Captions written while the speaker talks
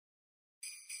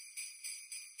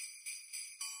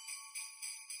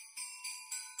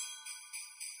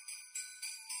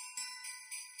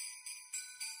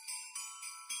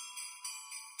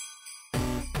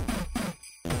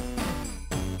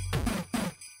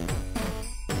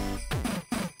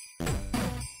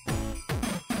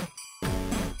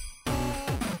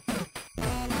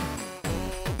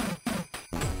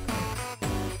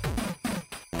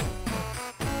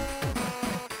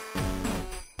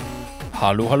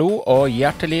Hallo, hallo, og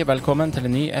hjertelig velkommen til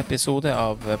en ny episode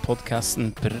av podcasten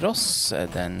Bross,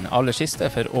 den aller siste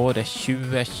for året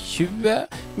 2020.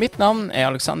 Mitt navn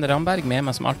er Alexander Ramberg, med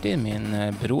meg som alltid min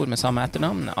bror med samme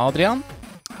etternavn, Adrian.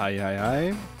 Hei, hei, hei.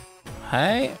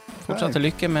 Hei, fortsatt til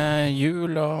lykke med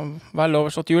jul og vel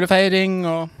overstått julefeiring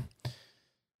og...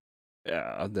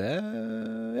 Ja, det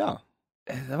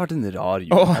har vært en rar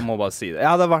jul, jeg må bare si det.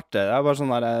 Ja, det har vært det. Det er bare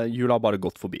sånn der, jula har bare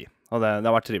gått forbi. Og det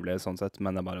har vært trivelig sånn sett,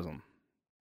 men det er bare sånn,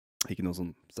 ikke noe sånn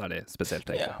særlig spesielt,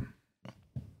 egentlig.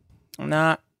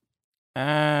 Nei,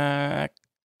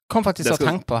 kom faktisk å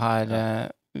tenke på her,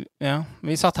 ja,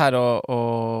 vi satt her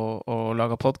og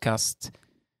laget podcast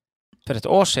for et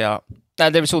år siden. Nei,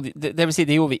 det vil si,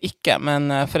 det gjorde vi ikke,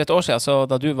 men for et år siden, så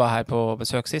da du var her på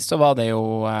besøk sist, så var det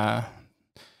jo,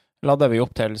 ladde vi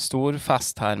opp til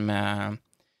storfest her med,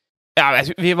 ja,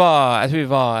 jeg tror vi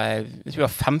var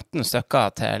 15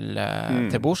 stykker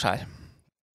til bords her.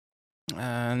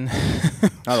 Ja,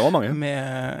 det var mange.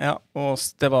 Ja, og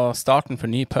det var starten for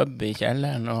ny pub i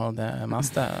kjelleren og det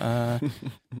meste.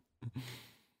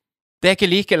 Det er ikke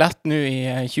like lett nå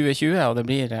i 2020, og det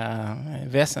blir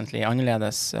vesentlig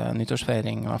annerledes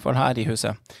nyttårsfeiring, i hvert fall her i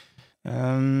huset.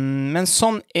 Men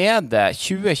sånn er det.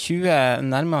 2020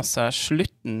 nærmer seg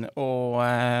slutten, og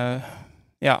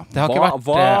ja, det har ikke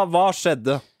vært... Hva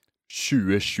skjedde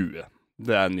 2020?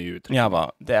 Det er en ny uttrykk. Ja,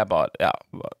 det var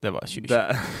 2020.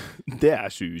 Det er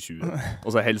 2020.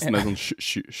 Og så helst med sånn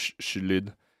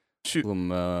lyd. Som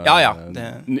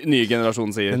nye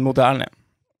generasjonen sier. Den moderne.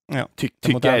 Ja.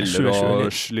 Tykke eller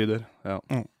og lyder. Ja.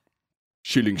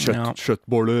 Kyllingkjøtt,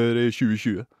 kjøttboller i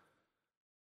 2020.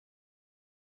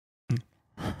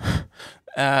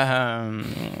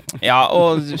 Ja,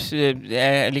 og det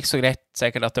er like så greit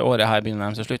sikkert at det året her begynner å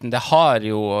nærme seg slutten.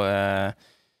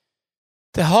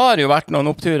 Det har jo vært noen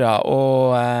oppturer,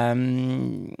 og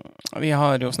vi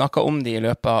har jo snakket om de i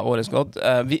løpet av årets gått.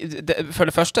 For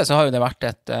det første så har jo det vært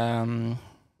et...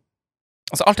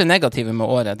 altså alt det negative med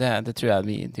året, det tror jeg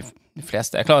de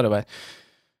fleste er klar over.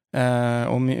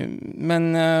 Men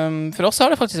for oss har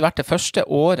det faktisk vært det første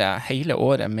året, hele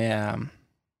året med...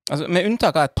 Altså, med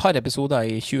unntak av et par episoder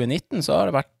i 2019, så har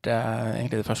det vært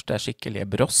egentlig det første skikkelige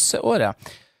brosseåret.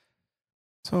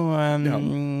 Så,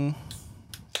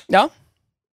 ja.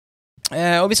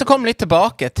 Og vi skal komme litt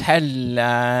tilbake til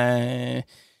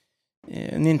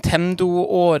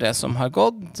Nintendo-året som har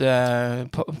gått,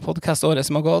 podcast-året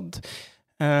som har gått.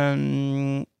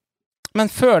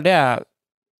 Men før det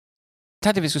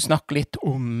tenkte jeg vi skulle snakke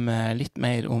litt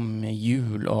mer om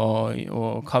jul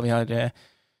og hva vi har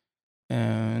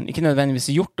ikke nødvendigvis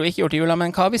gjort og ikke gjort i jula,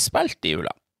 men hva har vi spilt i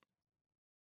jula?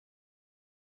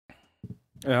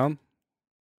 Ja,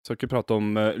 skal ikke prate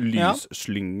om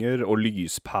lysslynger og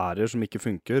lyspærer som ikke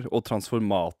funker, og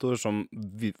transformator som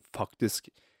du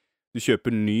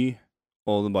kjøper ny,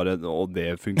 og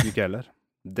det funker ikke heller.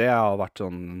 Det har vært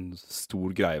sånn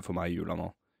stor greie for meg i jula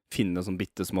nå. Finne sånn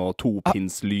bittesmå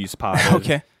 2-pins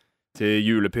lyspærer til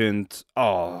julepynt.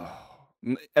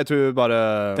 Jeg tror bare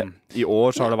i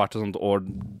år så har det vært et sånt år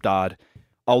der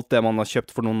alt det man har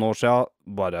kjøpt for noen år siden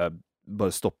bare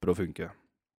stopper å funke.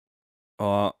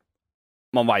 Og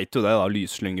man vet jo det da,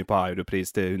 lysslynger på europris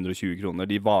til 120 kroner,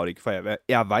 de varer ikke for evig.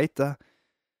 Jeg vet det.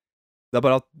 Det er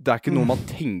bare at det er ikke noe man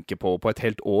tenker på et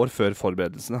helt år før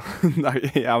forberedelsene.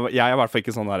 Jeg er i hvert fall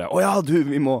ikke sånn der,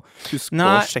 vi må huske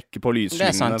å sjekke på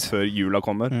lysslingene før jula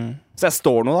kommer. Så jeg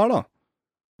står nå der da,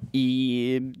 i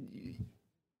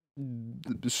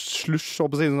slush, hva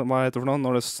heter det for noe,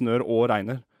 når det snør og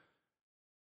regner.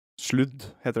 Sludd,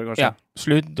 heter det kanskje. Ja,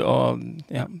 sludd og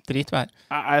dritvær.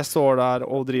 Jeg står der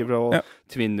og driver og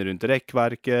tvinner rundt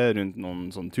rekkverket, rundt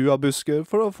noen sånn tuabusker,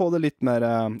 for å få det litt mer,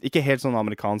 ikke helt sånn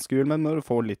amerikansk jul, men for å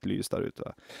få litt lys der ute.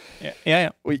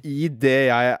 Ja. Og i det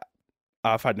jeg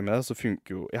er ferdig med det, så funker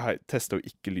jo, jeg testet jo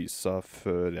ikke lysa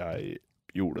før jeg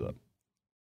gjorde det.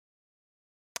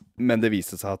 Men det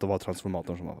viste seg at det var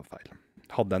transformatoren som var feil.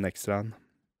 Hadde en ekstra en,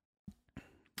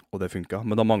 og det funket.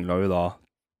 Men da manglet jo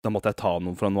da måtte jeg ta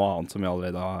noen fra noe annet som jeg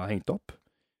allerede har hengt opp.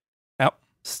 Ja.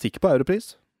 Stikk på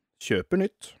europris. Kjøper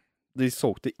nytt. De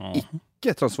solgte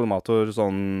ikke transformator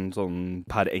sånn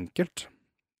per enkelt.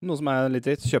 Noe som er litt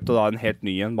dritt. Kjøpte da en helt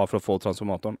ny en, bare for å få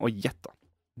transformatoren. Og gjett da.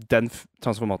 Den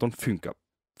transformatoren funket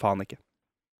faen ikke.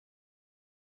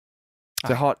 Så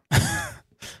jeg har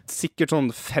sikkert sånn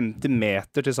 50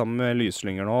 meter til sammen med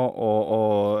lyslynger nå,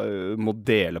 og må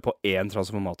dele på en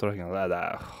transformator. Jeg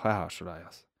er så lei,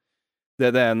 altså.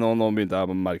 Nå begynte jeg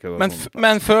å merke det.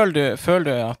 Men føler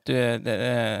du at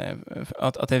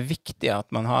det er viktig at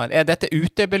man har... Er dette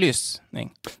utebelysning?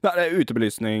 Nei, det er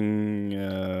utebelysning,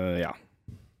 ja.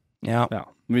 Det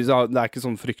er ikke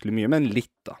sånn fryktelig mye, men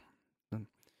litt da.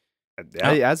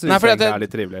 Jeg synes Nei, fordi egentlig det er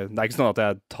litt trivelig. Det er ikke sånn at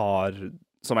jeg tar,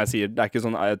 som jeg sier, det er ikke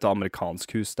sånn et amerikansk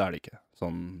hus, det er det ikke.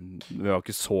 Sånn, vi har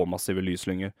ikke så massive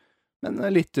lyslynger, men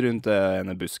litt rundt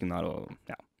ene busken her, og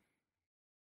ja.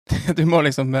 Du må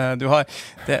liksom, du har,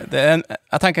 det er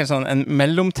jeg tenker sånn, en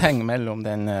mellomting mellom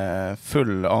den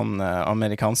full on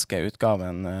amerikanske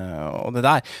utgaven, og det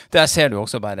der ser du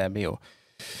også bare, blir jo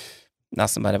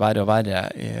nesten bare verre og verre,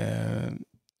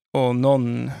 og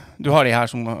noen, du har de her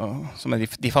som er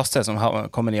de faste som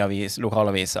kommer i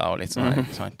lokalaviser og litt sånn her,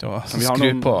 ikke sant, og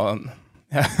skruer på.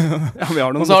 Ja, vi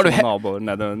har noen naboer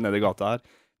nede i gata her.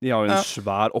 De har jo en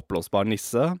svær oppblåsbar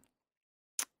nisse,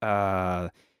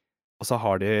 og så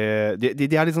har de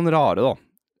er litt sånn rare da.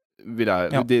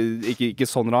 Ikke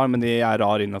sånn rar, men de er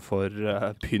rar innenfor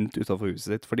pynt utenfor huset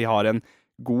sitt, for de har en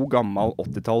god gammel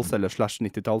 80-talls eller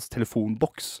 /90-talls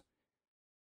telefonboks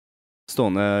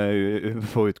stående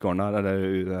på utgården her, eller...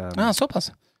 Ja,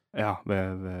 såpass. Ja,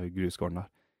 ved grusgården der.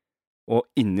 Og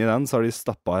inni den så har de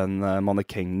stappet en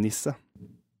mannekengnisse,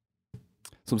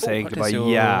 som ser egentlig bare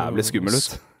jævlig skummel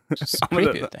ut.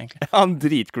 Creepy ut, egentlig. Ja, han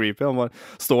dritcreepy. Han bare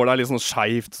står der litt sånn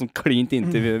skjevt, sånn klint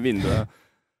inntil vinduet.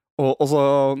 Og så,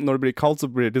 når det blir kaldt, så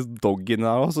blir det litt dog inni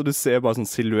der også, så du ser bare sånn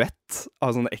silhuett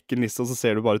av sånn ekkel nisse, og så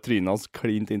ser du bare trynet hans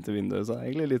klint inntil vinduet, så det er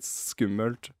egentlig litt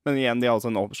skummelt. Men igjen, de har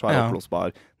også en svær oppblåsbar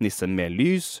nisse med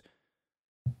lys.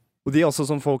 Og de er også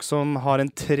som folk som har en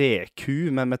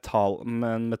treku med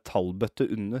en metallbøtte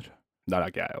under. Der er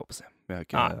ikke jeg oppe å si.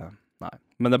 Nei.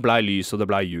 Men det ble lys, og det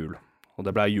ble jul. Og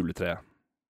det ble juletre.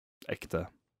 Ekte.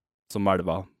 Som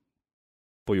melva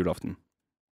på julaften.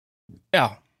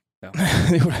 Ja.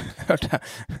 Det gjorde jeg, hørte jeg.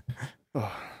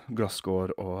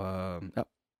 Glasskår og ja.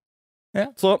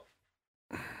 Så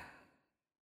det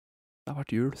har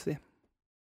vært jul, si.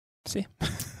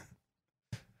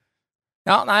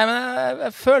 Ja, nei, men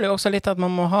jeg føler jo også litt at man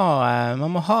må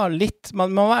ha litt, man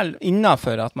må være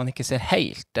innenfor at man ikke ser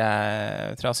helt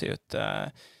trasig ut.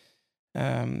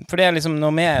 For det er liksom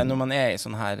noe med når man er i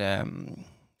sånn her,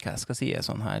 hva jeg skal si,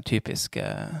 sånn her typisk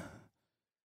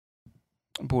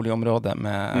boligområde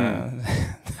med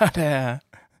der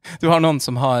du har noen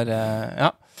som har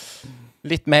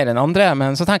litt mer enn andre,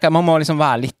 men så tenker jeg man må liksom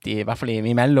være litt i hvert fall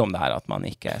imellom der, at man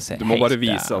ikke ser helt... Du må bare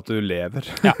vise at du lever.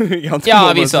 Ja,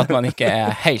 vise at man ikke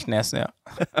er helt nesnø.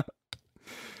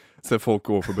 Se folk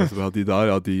gå forbi at de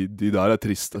der er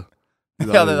triste.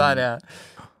 Ja, det der er...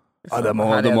 Ja, det må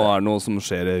være noe som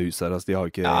skjer i huset her, altså de har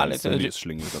ikke så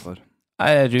lysslynger utenfor.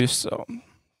 Jeg er rus og...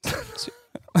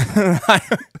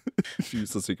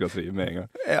 Rus og psykiatri med en gang.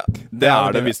 Ja. Det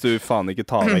er det hvis du faen ikke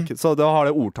tar vekk. Så da har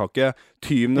det ordtaket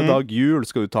 20. dag jul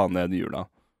skal du ta ned jula.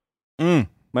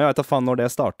 Men jeg vet da faen når det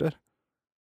starter.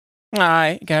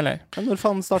 Nei, ikke heller. Men når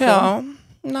faen starter det?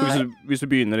 Nei. Hvis du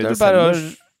begynner i desember.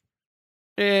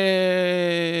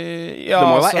 Ja,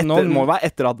 det må jo være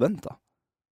etter advent da.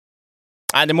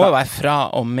 Nei, det må jo være fra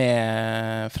og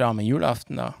med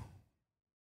julaften da.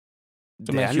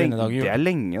 Det er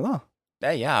lenge da. Det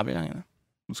er jævlig lenge da.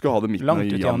 Du skal ha det midten av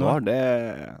januar, det...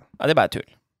 Ja, det er bare tull.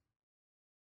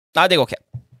 Nei, det går ikke.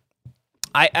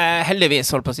 Nei,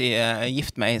 heldigvis, holdt på å si,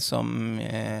 gift meg som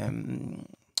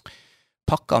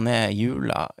pakket ned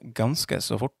jula ganske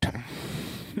så fort.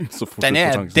 Så fort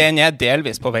den er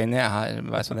delvis på vei ned her,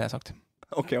 bare så det er sagt.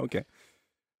 Ok.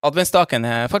 Adventsdagen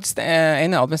faktisk den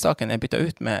ene adventsdagen byttet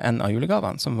ut med en av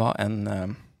julegavene, som var en...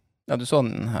 Ja, du så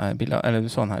den her du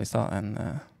så den her i sted,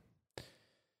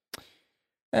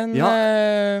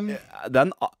 den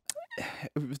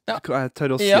jeg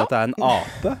tør å si at det er en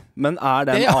ape, men er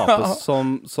det en ape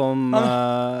som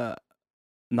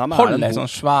holder en sånn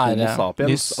svære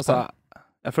lys? Altså,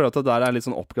 jeg føler at det der er en litt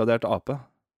sånn oppgradert ape.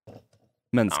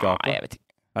 Menneskeape. Nei, jeg vet ikke.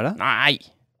 Er det? Nei,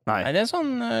 det er en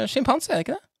sånn skimpanse, er det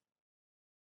ikke det?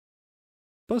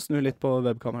 Bare snu litt på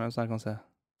webkameraet så jeg kan se.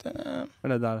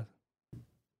 Eller der.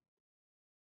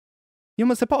 Jo,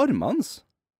 men se på armene hans.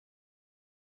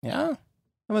 Ja,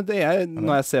 men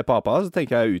når jeg ser på apa, så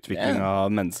tenker jeg utvikling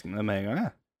av menneskene med en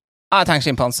gang. Jeg tenker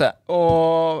skimpanse,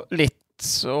 og litt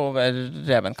over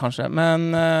reven, kanskje,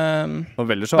 men og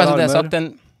veldig svære armer. Sagt,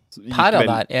 den pæra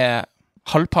der er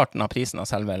halvparten av prisen av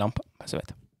selve lampa, så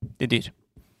vet jeg. Det er dyr.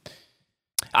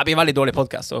 Det blir en veldig dårlig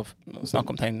podcast å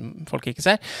snakke om tegn folk ikke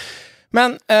ser.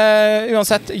 Men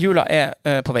uansett, jula er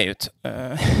på vei ut.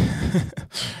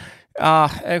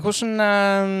 Hvordan...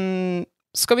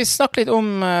 Skal vi snakke litt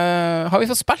om... har vi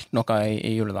fått spilt noe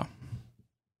i jula da?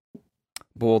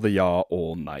 Både ja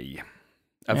og nei.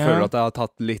 Jeg føler at jeg har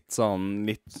tatt litt sånn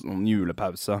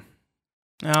julepause.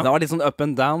 Ja. Det var litt sånn up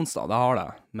and downs da, det har det.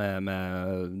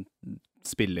 Med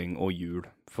spilling og jul.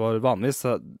 For vanligvis,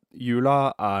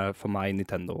 jula er for meg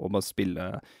Nintendo, å bare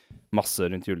spille masse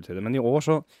rundt juletider. Men i år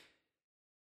så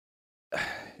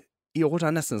I år så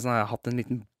er det nesten sånn at jeg har hatt en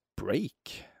liten break.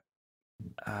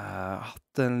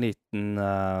 Hatt en liten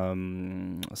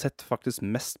sett faktisk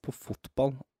mest på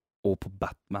fotball og på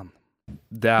Batman.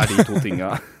 Det er de to tinga.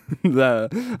 Det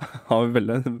har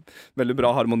veldig, veldig bra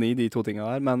harmoni, de to tinga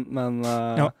der, men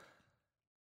Ja.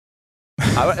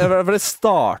 For det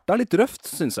starta litt røft,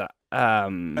 synes jeg.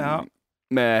 Ja.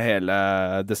 Med hele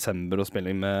desember og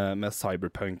spilling med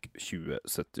Cyberpunk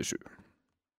 2077.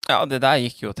 Ja, det der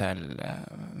gikk jo til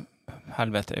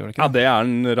helvete, gjorde det ikke Ja, det er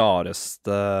den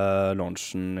rareste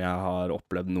launchen jeg har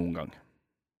opplevd noen gang.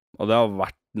 Og det har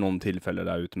vært noen tilfeller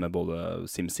der ute med både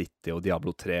SimCity og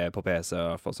Diablo 3 på PC, i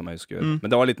hvert fall som jeg husker. Men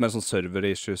det var litt mer sånn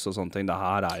server-issues og sånne ting. Det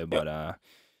her er jo bare...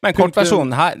 Men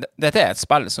kortversjonen her, dette er et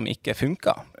spill som ikke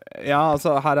funker. Ja,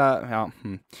 altså, her er... Ja,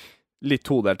 litt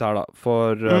todelt her da.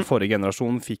 For forrige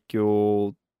generasjon fikk jo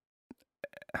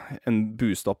en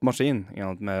boost-up maskin,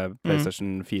 med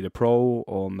PlayStation 4 Pro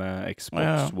og med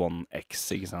Xbox One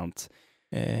X, ikke sant?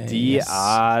 De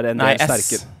er en del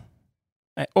sterkere.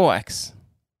 Nei, og X.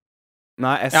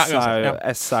 Nei, S er jo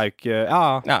ikke...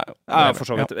 Ja, for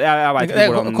så vidt. Jeg vet ikke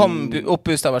hvordan... Det kom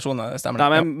oppboosta versjoner, stemmer det?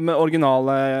 Nei, men med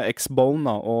originale X-Bone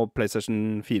da, og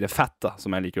PlayStation 4 Fat, da,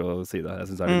 som jeg liker å si det.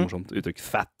 Jeg synes det er litt morsomt uttrykk,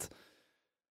 Fat.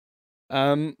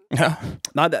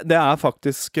 Nei, det er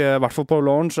faktisk, i hvert fall på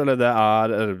launch, eller det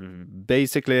er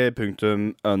basically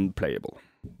punktum unplayable.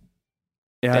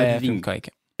 Det funker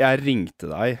ikke. Jeg ringte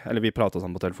deg, eller vi pratet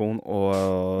sammen på telefon,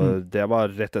 og det var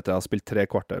rett etter jeg har spilt 3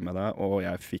 kvarter med deg, og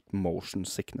jeg fikk motion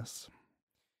sickness.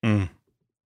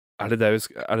 Er det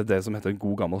det som heter en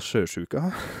god gammel sjøsjuke?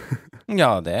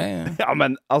 Ja, det Ja,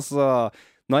 men altså,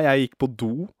 når jeg gikk på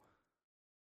do,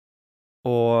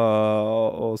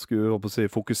 og skulle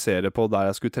fokusere på der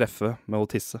jeg skulle treffe med å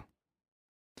tisse,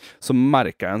 så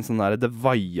merket jeg en sånn der, det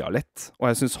vaia litt, og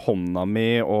jeg synes hånda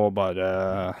mi og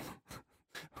bare...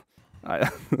 Nei,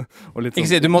 og litt sånn... Ikke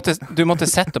si, du måtte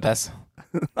sette opp hess.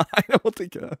 Nei, jeg måtte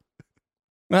ikke det.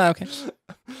 Nei, ok.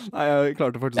 Nei, jeg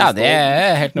klarte faktisk å stå. Ja, det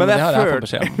er helt noe, men det har jeg fått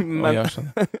beskjed om å gjøre sånn.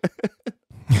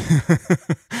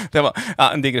 Det var,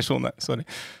 en digresjon der, sorry.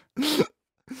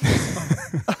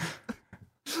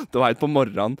 Du vet, på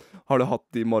morgenen, har du hatt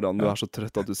de morgenen du er så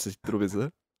trøtt at du sitter og viser?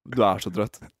 Du er så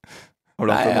trøtt. Har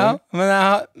du hatt det?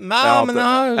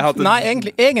 Nei,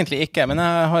 egentlig ikke, men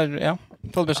jeg har,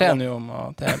 fått beskjed nå om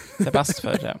at det er best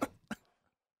for... Det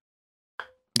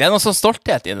er noe så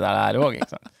stolthet i det der også, ikke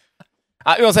sant?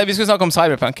 Uansett, vi skulle snakke om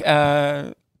Cyberpunk.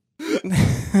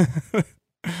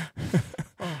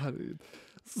 Herregud.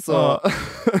 Så...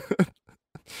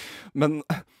 Men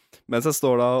mens jeg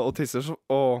står da og tisser,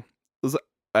 og så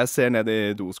jeg ser ned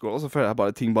i doskålen, og så føler jeg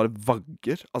bare ting bare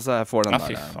vagger. Altså, jeg får den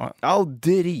der... Ja,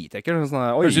 dritekker. Sånn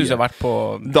der, oi, jeg synes jeg har vært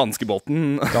på...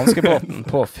 Danskebåten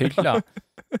på fylla.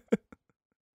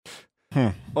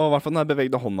 Og i hvert fall når jeg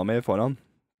bevegde hånda mi foran,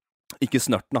 ikke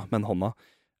snørten da, men hånda,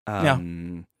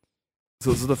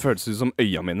 så det føltes ut som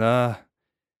øya mine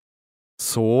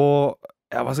så,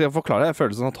 hva skal jeg forklare det? Jeg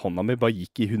følte sånn at hånda mi bare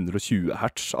gikk i 120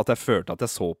 hertz, at jeg følte at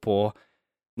jeg så på,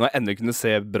 når jeg endelig kunne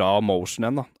se bra motion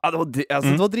igjen da. Det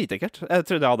var dritekkert. Jeg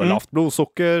trodde jeg hadde lavt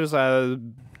blodsukker, så jeg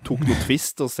tok noe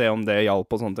twist og se om det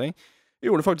hjalp og sånne ting. Jeg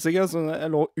gjorde det faktisk ikke, så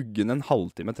jeg lå uggen en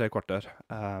halvtime, 3 kvarter.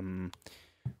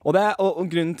 Og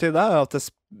grunnen til det er at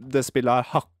det spillet er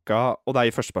hakka, og det er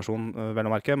i første person, vel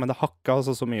å merke, men det hakka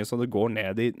altså så mye så det går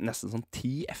ned i nesten sånn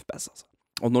 10 FPS, altså.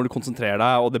 Og når du konsentrerer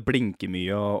deg, og det blinker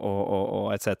mye,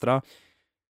 og et cetera,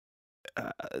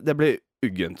 det blir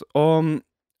uggent. Og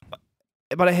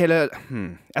bare hele...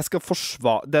 Jeg skal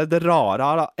forsvare... Det rare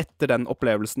er da, etter den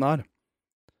opplevelsen her,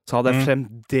 så hadde jeg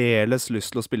fremdeles lyst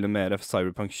til å spille mer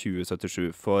Cyberpunk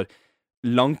 2077, for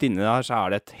langt inne der så er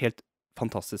det et helt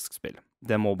fantastisk spill.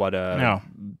 Det må bare...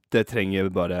 Det trenger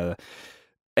bare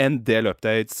en del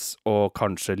updates, og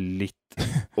kanskje litt,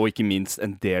 og ikke minst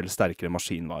en del sterkere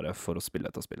maskinvare for å spille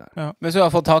dette spillet her. Ja. Hvis du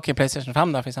har fått tak i PlayStation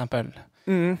 5 da, for eksempel?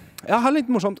 Ja, her er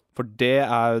litt morsomt, for det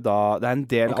er jo da... Det er en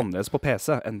del annerledes på PC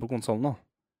enn på konsolen nå.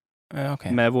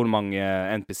 Med hvor mange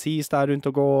NPCs det er rundt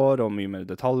og går, og mye mer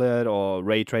detaljer, og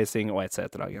raytracing, og et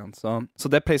cetera. Så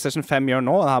det PlayStation 5 gjør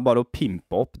nå, er bare å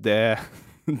pimpe opp det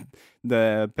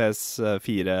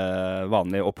PS4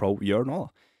 vanlig og Pro gjør nå,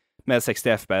 da. Med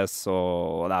 60 FPS,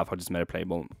 og det er faktisk mer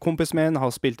playable. Kompisen min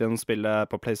har spilt gjennom spillet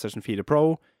på PlayStation 4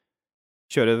 Pro,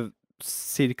 kjører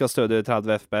cirka stødig 30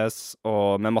 FPS,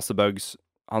 og med masse bugs.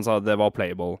 Han sa det var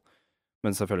playable,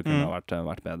 men selvfølgelig kunne det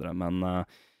vært bedre. Men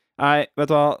nei,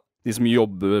 vet du hva? De som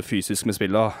jobber fysisk med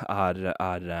spillet er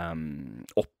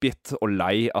oppgitt og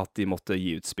lei at de måtte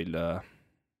gi ut spillet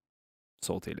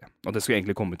så tidlig. Og det skulle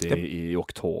egentlig kommet i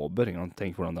oktober.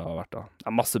 Tenk hvordan det har vært da. Det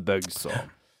er masse bugs og...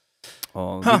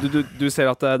 Og du ser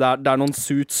at det er noen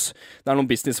suits, det er noen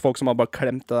businessfolk som har bare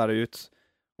klemt det der ut.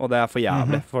 Og det er for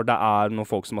jævlig, for det er noen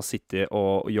folk som har sittet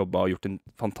og jobbet og gjort en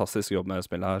fantastisk jobb med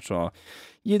spillet her, så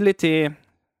gi det litt tid.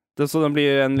 Så det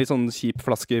blir en litt sånn kjip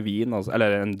flaske vin, altså, eller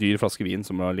en dyr flaske vin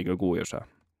som ligger og godgjør seg.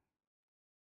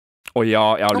 Og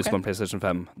ja, jeg har lyst på en PlayStation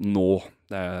 5 nå.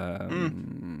 Det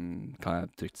kan jeg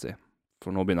trygt si. For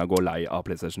nå begynner jeg å gå lei av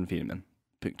PlayStation 4 min.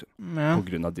 Punktum. Ja. På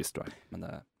grunn av disk drive. Men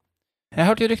det... Jeg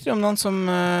hørte jo rykter om noen som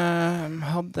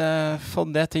hadde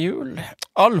fått det til jul.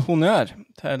 All honnør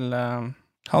til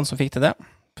han som fikk til det,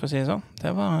 for å si det sånn.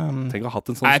 Det var... Tenk å ha hatt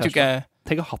en sånn kjæreste.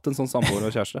 Tenk å ha hatt en sånn samboer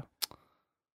og kjæreste.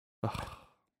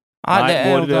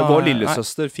 Vår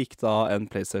lillesøster fikk da en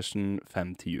PlayStation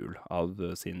 5 til jul av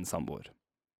sin samboer.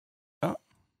 Ja.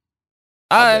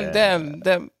 Ja,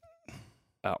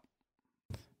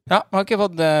 jeg har ikke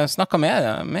fått snakket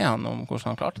med han om hvordan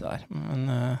han klarte det der, men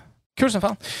kul som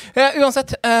faen.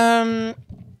 Uansett,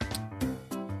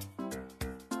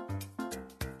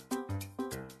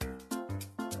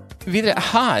 videre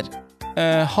her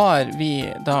har vi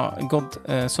da gått,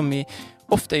 som vi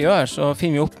ofte gjør, så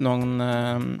finner vi opp noen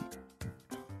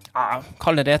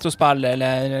kall det retrospill,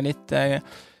 eller litt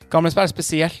gamle spill,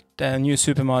 spesielt New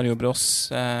Super Mario Bros.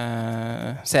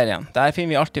 Serien. Der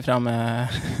finner vi alltid frem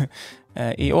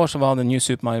i år så var det New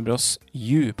Super Mario Bros.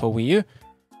 U på Wii U.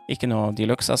 Ikke noe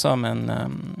deluxe altså, men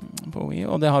på Wii U.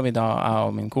 Og det har vi da, jeg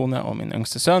og min kone og min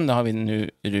yngste sønn, det har vi nå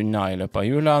rundet i løpet av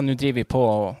jula. Nå driver vi på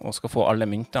og skal få alle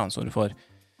myntene, så du får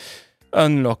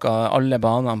unlocka alle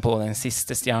banene på den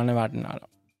siste stjerneverdenen her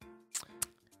da.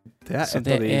 Det er et av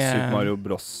de Super Mario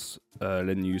Bros.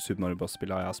 Eller New Super Mario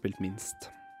Bros-spillene jeg har spilt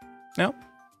minst. Ja.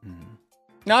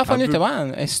 Ja, jeg fant ut det var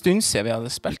en stund siden vi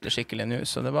hadde spilt det skikkelig nå,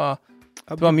 så det var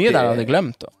mye der jeg hadde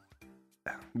glemt da.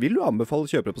 Vil du anbefale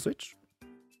å kjøpe det på Switch?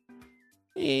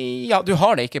 Ja, du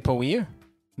har det ikke på Wii U?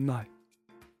 Nei.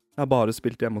 Jeg har bare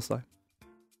spilt hjemme hos deg.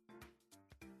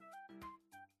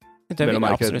 Det vil jeg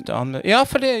absolutt anbefale. Ja,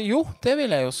 for det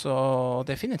vil jeg jo så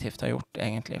definitivt ha gjort,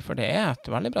 egentlig. For det er et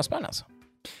veldig bra spill, altså.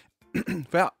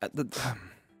 For jeg har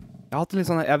hatt litt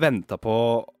sånn... Jeg ventet på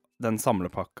den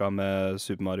samlepakka med New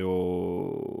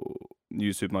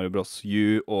Super Mario Bros.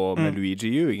 U og med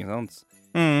Luigi U, ikke sant?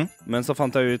 Men så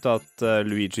fant jeg ut at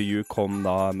Luigi U kom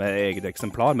da med eget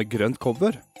eksemplar, med grønt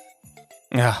cover.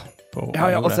 Ja.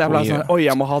 Og så jeg ble sånn, oi,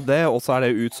 jeg må ha det, og så er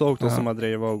det utsolgt, og så må jeg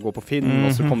drive og gå på Finn,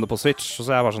 og så kom det på Switch, og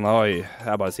så jeg bare sånn, oi,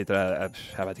 jeg bare sitter der,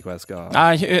 jeg vet ikke hva jeg skal...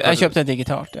 Jeg kjøpte det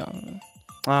digitalt, ja.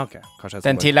 Ok, kanskje jeg skal...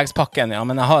 Den tilleggspakken, ja,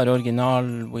 men jeg har original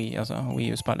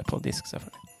Wii U-spillet på disk,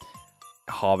 selvfølgelig.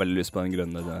 Jeg har veldig lyst på den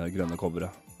grønne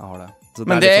coveret. Jeg har det. Så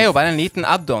men det er jo bare en liten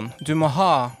add-on. Du må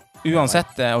ha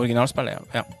uansett originalspillet,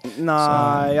 ja.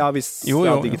 Nei, ja, hvis det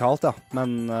er digitalt, ja.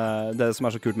 Men det som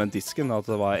er så kult med disken, er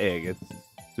at det var eget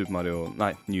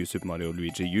New Super Mario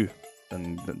Luigi U,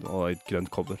 og et grønt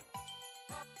cover.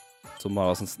 Som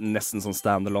var nesten sånn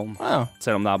stand-alone,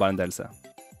 selv om det er bare en DLC.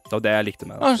 Det var det jeg likte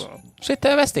med det. Shit,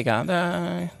 det visste ikke jeg.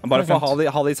 Bare for å ha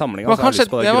det i samlingen. Det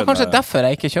var kanskje derfor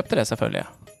jeg ikke kjøpte det, selvfølgelig.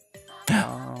 Ja.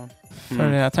 For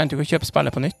jeg trengte jo ikke å kjøpe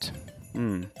spillet på nytt.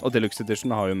 Og Deluxe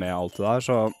Edition har jo med alt det der,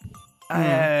 så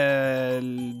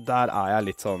der er jeg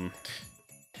litt sånn...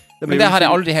 Men det har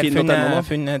jeg aldri helt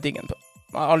funnet diggen på.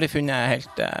 Jeg har aldri funnet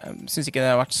helt... synes ikke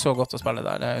det har vært så godt å spille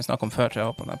der. Det har jeg snakket om før, tror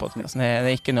jeg, på denne podcasten. Det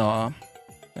er ikke noe...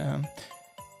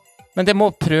 Men det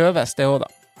må prøves, det også da.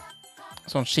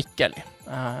 Sånn skikkelig.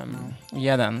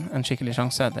 Gi det en skikkelig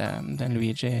sjanse, den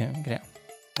Luigi-greia.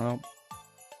 Ja.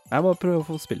 Jeg må prøve å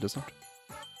få spille det snart.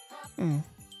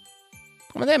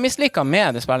 Men det jeg misliker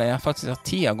med det spillet er faktisk at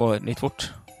tida går litt fort.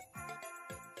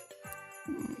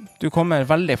 Du kommer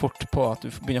veldig fort på at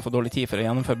du begynner å få dårlig tid for å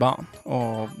gjennomføre banen.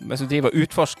 Og hvis du driver og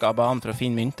utforsker banen for å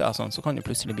finne mynter og sånn, så kan du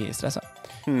plutselig bli stresset.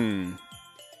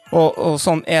 Og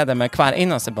sånn er det med hver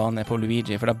eneste bane på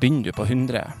Luigi, for da begynner du på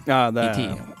 100 i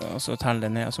tid, og så teller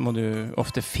det ned, og så må du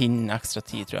ofte finne ekstra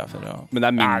tid, tror jeg, for å... Men det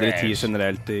er mindre tid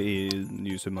generelt i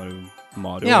New Super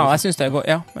Mario? Ja, jeg synes det er godt,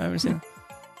 ja, jeg vil si det.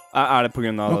 Er det på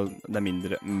grunn av det er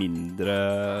mindre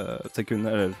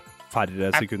sekunder, eller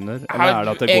færre sekunder, eller er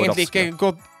det at det går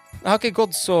raskere? Jeg har ikke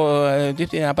gått så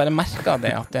dypt inn, jeg bare merket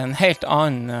det, at det er en helt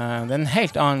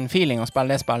annen feeling å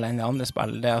spille det spillet enn det andre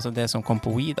spillet, det er altså det som kom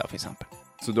på Wii da, for eksempel.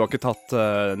 Så du har ikke tatt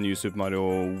New Super Mario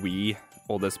Wii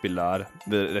og det spillet her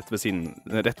rett ved siden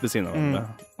av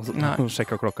hverandre? Og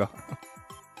sjekket klokka?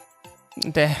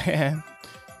 Det er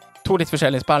to litt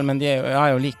forskjellige spill, men de er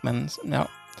jo like, men ja.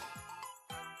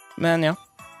 Men ja.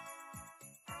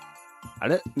 Er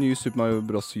det New Super Mario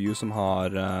Bros. U som har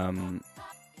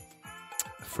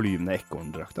flyvende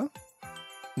ekorndrakter?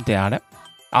 Det er det.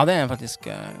 Ja, det er faktisk...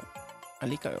 jeg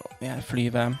liker jo de her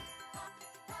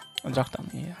draktene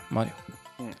i Mario.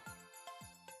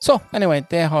 Så, anyway,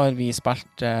 det har vi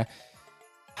spilt.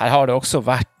 Her har det også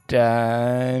vært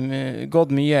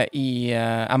gått mye i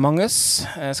Among Us.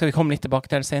 Skal vi komme litt tilbake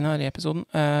til senere i episoden.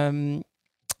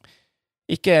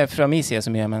 Ikke fra min side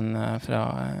så mye, men fra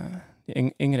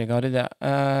yngre garde.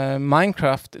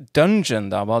 Minecraft Dungeon,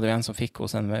 da var det jo en som fikk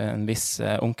hos en viss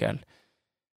onkel.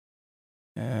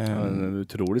 En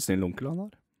utrolig snill onkel han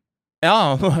har.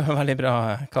 Ja, veldig bra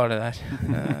kar det der.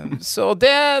 Så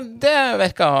det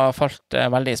virker å ha falt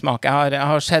veldig i smak. Jeg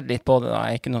har sett litt på det da,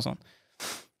 jeg er ikke noe sånn.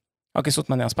 Jeg har ikke sett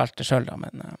meg ned og spilt det selv da,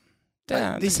 men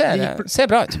det ser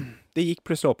bra ut. Det gikk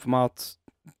plutselig opp for meg at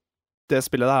det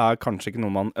spillet der er kanskje ikke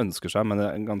noe man ønsker seg, men det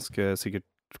er sikkert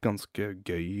ganske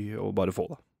gøy å bare få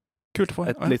det. Kult å få.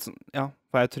 Litt sånn, ja,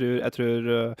 for jeg tror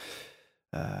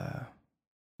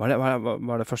hva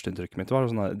er det første inntrykket mitt? Var det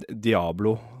sånn der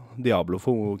Diablo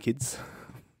for kids.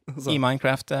 I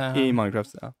Minecraft. I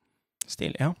Minecraft, ja.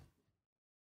 Stil, ja.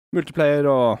 Multiplayer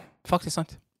og... Faktisk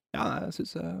sant. Ja, jeg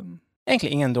synes...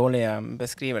 Egentlig ingen dårlig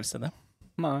beskrivelse, det.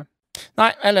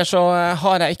 Nei, ellers så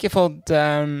har jeg ikke fått...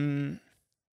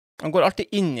 Man går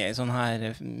alltid inn i sånn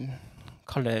her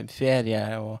kall det ferie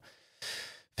og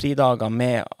fridager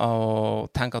med å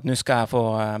tenke at nå skal jeg få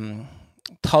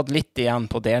tatt litt igjen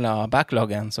på deler av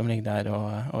backloggen som ligger der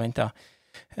og venter.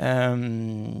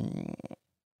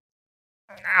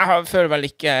 Jeg føler vel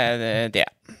ikke det.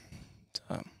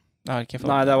 Så, jeg har ikke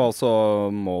fått... Nei, det var også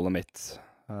målet mitt.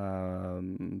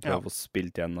 Prøve å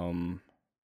spilt gjennom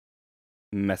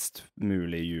mest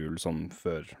mulig jul sånn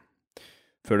før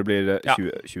det blir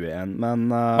 2021, men...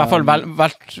 I hvert fall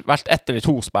valgt ett eller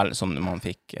to spill som man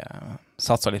fikk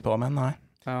satsa litt på, men nei.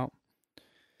 Ja.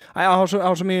 Nei, jeg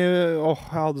har så mye... jeg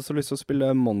hadde så lyst til å spille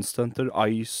Monster Hunter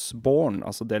Iceborne,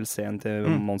 altså DLC-en til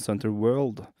Monster Hunter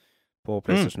World på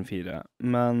PlayStation 4.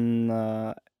 Men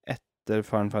etter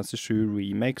Final Fantasy 7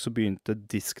 Remake så begynte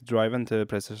disk-driven til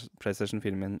PlayStation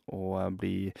 4 min å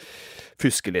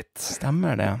fuske litt.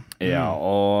 Stemmer det. Ja,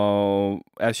 og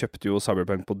jeg kjøpte jo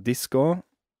Cyberpunk på disk også,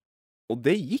 og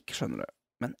det gikk, skjønner du.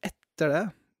 Men etter det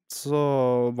så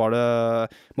var det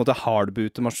måtte jeg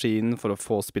hardboote maskinen for å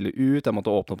få spillet ut. Jeg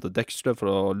måtte åpne opp det Dexter for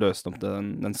å løse opp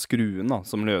den skruen da,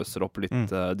 som løser opp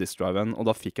litt disk-driven, og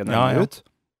da fikk jeg den ut.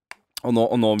 Og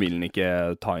nå vil den ikke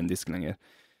ta inn disk lenger.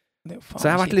 Så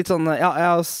jeg har vært litt sånn, jeg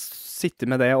har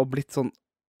sittet med det og blitt sånn,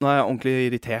 nå er jeg ordentlig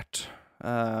irritert.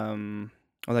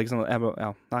 Og det er ikke sånn,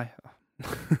 nei.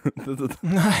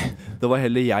 Nei. Det var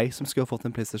heller jeg som skulle ha fått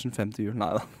en PlayStation 5 til jul,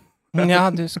 nei da.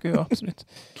 Ja, du skulle jo absolutt.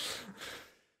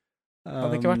 Det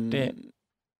hadde ikke vært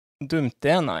dumt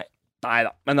det, nei.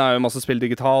 Neida, men det er jo masse spill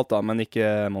digitalt da, men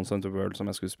ikke Monster Hunter World som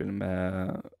jeg skulle spille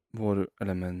med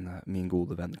min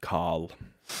gode venn Carl.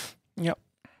 Ja.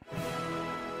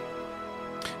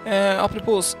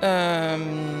 Apropos,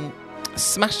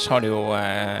 Smash har det jo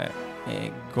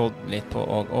gått litt på,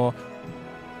 og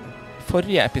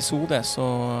forrige episode så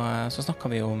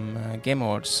snakket vi om Game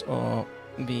Awards, og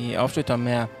vi avsluttet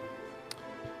med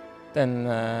den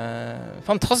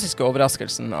fantastiske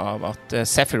overraskelsen av at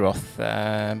Sephiroth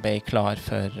ble klar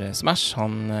for Smash.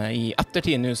 I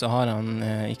ettertid nå så har han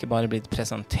ikke bare blitt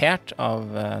presentert av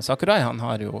Sakurai, han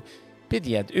har jo blitt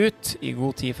gitt ut i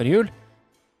god tid for jul.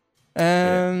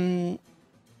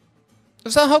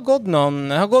 Så jeg har gått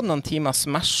noen timer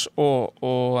Smash, og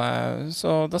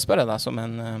så da spør jeg deg som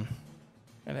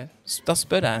da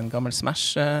spør jeg en gammel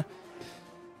Smash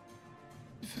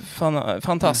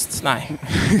fantast, nei.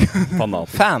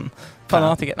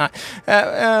 Fanatiker, nei.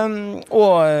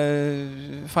 Og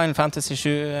Final Fantasy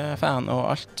 7-fan og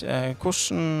alt.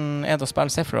 Hvordan det å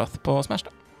spille Sephiroth på Smash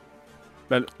da?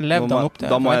 Vel, levde han opp til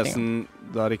forventningene?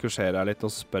 Da rekurserer jeg litt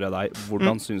og spør jeg deg,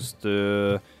 hvordan synes du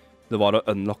det var å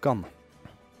unlocke han?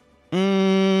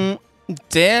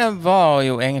 Det var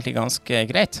jo egentlig ganske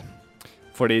greit.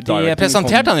 Fordi de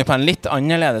presenterte han jo på en litt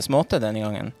annerledes måte denne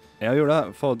gangen. Jeg gjorde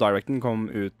det, for Directen kom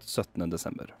ut 17.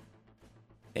 desember.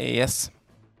 Yes.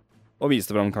 Og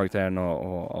viste frem karakteren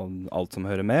og alt som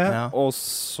hører med. Ja. Og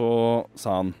så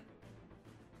sa han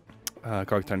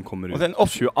karakteren kommer ut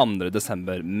 22.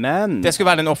 desember, men... Det skulle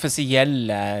være den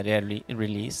offisielle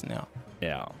releasen, ja.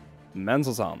 Ja, men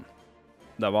så sa han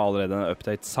det var allerede en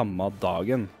update samme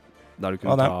dagen der du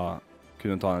kunne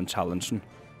ta den challengen.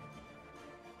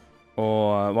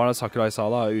 Og hva det Sakurai sa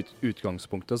da,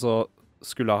 utgangspunktet, så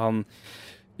skulle han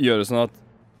gjøre sånn at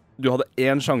du hadde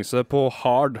en sjanse på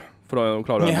hard for å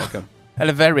klare å unlocke.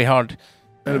 Eller very hard.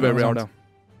 Eller very hard, ja.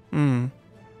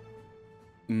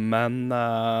 Men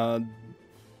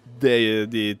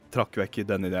de trakk vekk i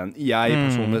den ideen. Jeg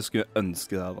personlig skulle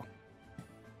ønske det da.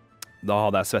 Da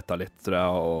hadde jeg svettet litt, tror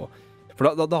jeg,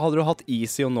 For da hadde du hatt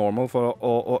easy og normal for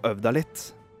å øve deg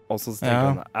litt. Og så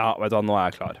tenker jeg, vet du hva, nå er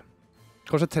jeg klar.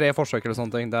 Kanskje 3 forsøk eller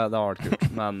sånne ting, det har vært kult.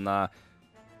 Men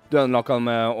du unlocker han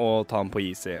med å ta han på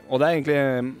easy. Og det er egentlig...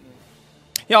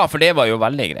 Ja, for det var jo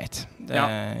veldig greit.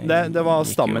 Det var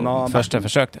stamina. Første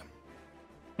forsøk, det.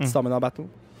 Stamina battle.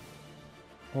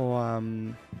 Og...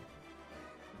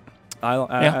 Nei da,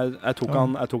 jeg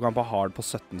tok han på hard på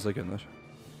 17 sekunder.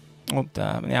 Det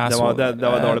var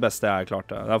det beste jeg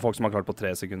klarte. Det er folk som har klart på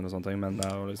 3 sekunder og sånne ting, men det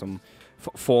er jo liksom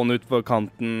få han ut på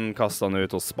kanten, kaste han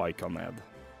ut og spike han ned.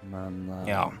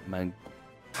 Men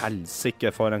helsike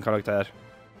for en karakter.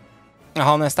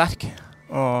 Han er sterk,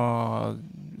 og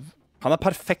han er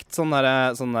perfekt sånn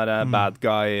der bad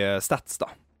guy stats da.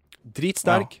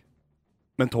 Dritsterk,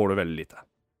 men tåler veldig lite.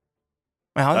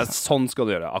 Sånn skal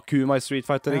du gjøre. Akuma i Street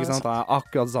Fighter, ikke sant? Det er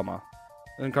akkurat det samme.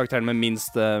 En karakter med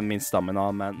minst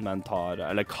stamina, men tar,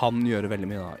 eller kan gjøre veldig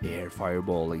mye da. Air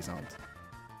Fireball, ikke sant?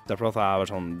 Derfor at det er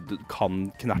sånn, du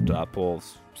kan knerte deg på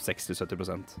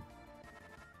 60-70%.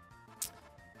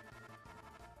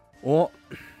 Og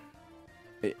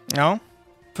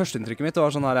førsteinntrykket mitt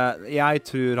var sånn her, jeg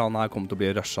tror han her kommer til å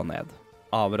bli rushet ned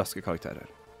av raske karakterer.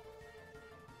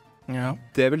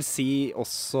 Det vil si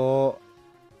også,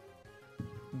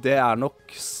 det er nok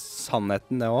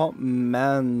sannheten det også,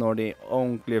 men når de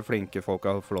ordentlig flinke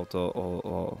folka får lov til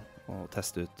å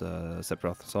teste ut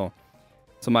Sephiroth, så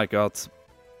merker jeg at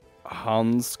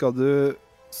han skal du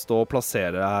stå og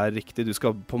plassere deg riktig. Du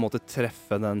skal på en måte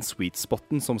treffe den sweet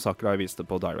spoten som Sakurai viste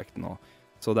på Directen nå.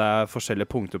 Så det er forskjellige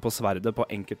punkter på sverdet på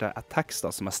enkelte attacks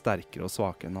da, som er sterkere og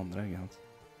svake enn andre, ikke sant?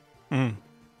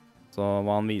 Så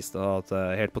hva han viste at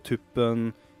helt på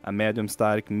tuppen er medium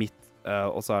sterk, midt,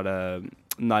 og så er det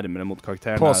nærmere mot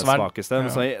karakteren er det svakeste,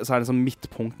 så er det sånn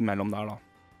midtpunkt mellom der da.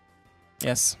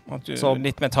 Yes, at du,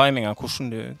 litt med timing av hvordan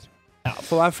du...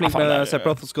 For å være flink med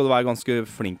Sephiroth skal du være ganske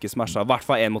flink i Smash, i hvert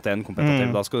fall 1-mot-1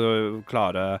 kompetitiv. Da skal du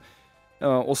klare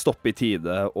å stoppe i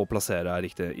tide og plassere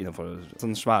riktig innenfor.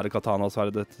 Sånn svære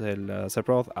katana-sverdet til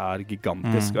Sephiroth er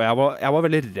gigantisk, og jeg var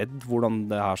veldig redd hvordan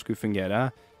det her skulle fungere.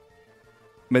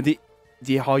 Men de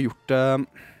har gjort det...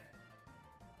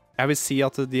 Jeg vil si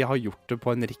at de har gjort det på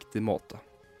en riktig måte.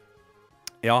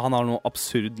 Ja, han har noe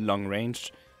absurd long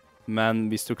range, men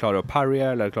hvis du klarer å parry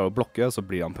eller klarer å blokke, så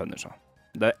blir han punisher.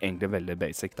 Det er egentlig veldig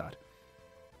basic der.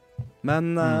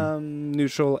 Men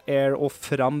neutral air og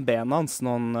fram bena hans,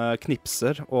 noen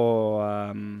knipser og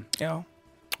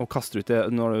kaster ut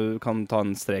det når du kan ta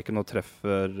en streken og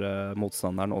treffer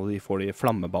motstanderen, og de får de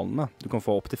flammeballene. Du kan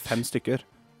få opp til 5 stykker.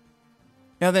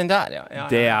 Ja, den der,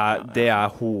 Det er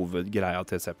hovedgreia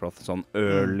til Sephiroth. Sånn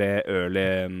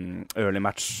early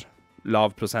match.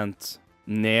 Lav prosent.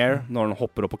 Nair, når den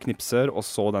hopper opp og knipser, og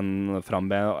så den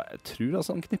frambena. Jeg tror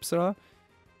altså han knipser da.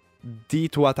 De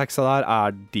 2 attacksa der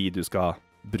er de du skal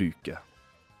bruke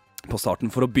på starten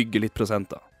for å bygge litt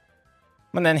prosent da.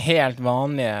 Men den helt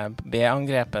vanlige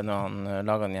B-angrepet når han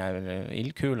lager den her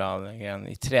ildkula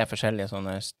i 3 forskjellige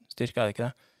sånne styrker, er det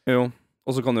ikke det? Jo.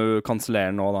 Og så kan du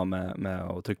kansellere nå da med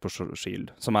å trykke på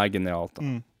shield, som er genialt da.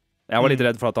 Jeg var litt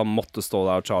redd for at han måtte stå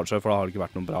der og charge, for det har ikke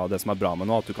vært noe bra. Det som er bra med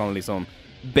nå, at du kan liksom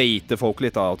beite folk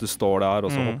litt da, at du står der,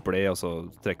 og så hopper de, og så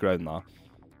trekker du øynene.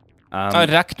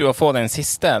 Rekker du å få den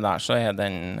siste der, så er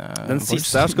den... den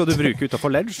siste her skal du bruke utenfor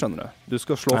ledge, skjønner du. Du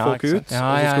skal slå folk ut, og så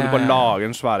skal du bare lage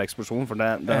en svær eksplosjon, for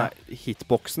den er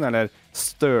hitboxen, eller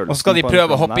størrelsen... Og så skal de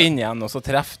prøve å hoppe inn igjen, og så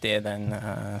treffer de den...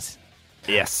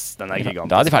 Yes, den er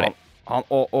gigantisk. Da er de ferdig.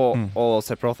 Og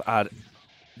Sephiroth er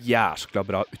jæskla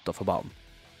bra utenfor banen.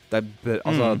 Det er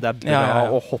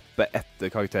bra å hoppe etter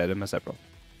karakterer med Sephiroth.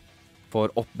 For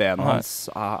opp-benen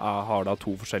hans har da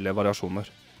 2 forskjellige variasjoner.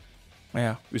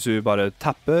 Hvis du bare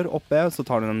tapper opp-B, så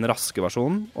tar du den raske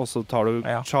versjonen, og så tar du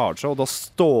charge, og da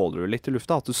ståler du litt i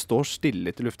lufta, at du står stille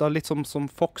litt i lufta, litt som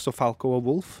Fox og Falco og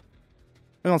Wolf.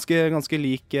 Det er ganske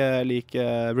lik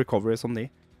recovery som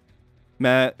de.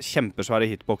 Med kjempesvære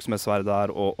hitbox med sverd der,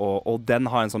 og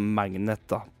den har en sånn magnet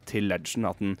da, til ledgen,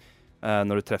 at den,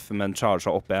 når du treffer med en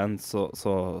charge opp igjen,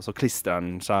 så klistrer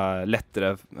den seg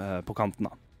lettere på kanten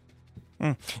da.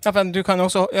 Ja, for du kan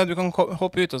også du kan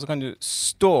hoppe ut, og så kan du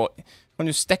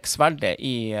stikke sverdet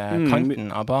i kanten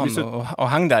av banen og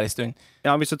henge der i stund.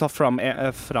 Ja, hvis du tar fram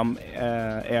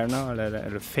airene,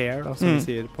 eller fair da, som vi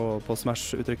sier på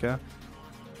Smash-uttrykket,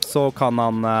 så kan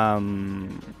han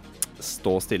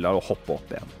stå stille og hoppe opp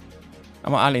igjen.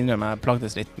 Jeg må ærlig innrømme, jeg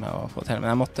plagdes litt med å få til,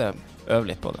 men jeg måtte øve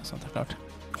litt på det, sånn at det er klart.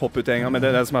 Hoppe ut en gang, men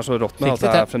det som er så rått med, at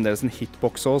det er fremdeles en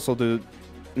hitbox også, så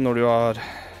når du har...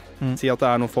 Si at det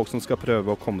er noen folk som skal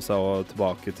prøve å komme seg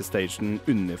tilbake til stagen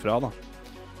underfra da.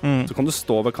 Så kan du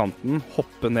stå ved kanten,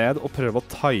 hoppe ned og prøve å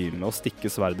time og stikke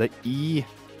sverdet i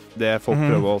Det folk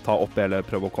prøver å ta opp eller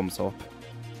prøver å komme seg opp.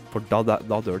 For da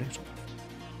dør de.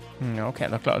 Ja, ok,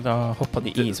 da hopper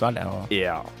de i svelget. Og...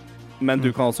 Ja. Men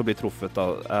du kan også bli truffet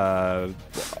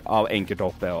av enkelte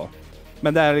opp det også.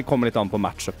 Men det kommer litt an på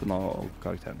matchupen og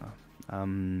karakterene.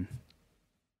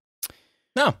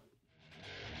 Ja.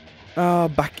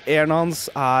 Back-airen hans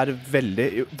veldig...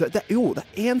 Det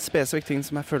er en spesifikk ting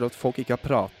som jeg føler at folk ikke har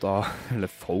pratet...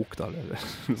 Eller folk, da. Eller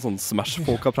sånn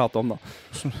Smash-folk har pratet om, da.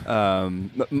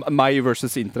 Meg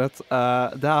versus internett.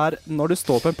 Det når du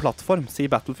står på en plattform, si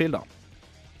Battlefield, da.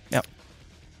 Ja.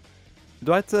 Du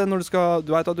vet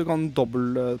at du kan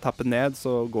dobbelttappe ned,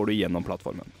 så går du gjennom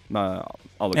plattformen med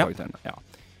alle karakterene. Ja.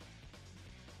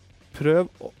 Prøv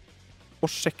å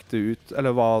sjekke det ut,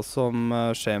 eller hva som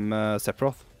skjer med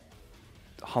Sephiroth.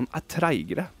 Han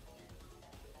treigere.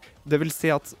 Det vil si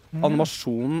at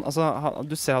animasjonen, altså,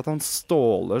 du ser at han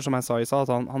ståler, som jeg sa i stad,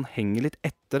 at han henger litt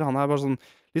etter. Han bare sånn,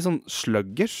 litt sånn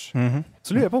sluggers.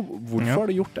 Så lurer jeg på, hvorfor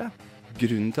har du gjort det?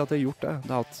 Grunnen til at jeg har gjort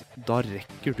det at da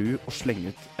rekker du å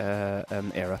slenge ut en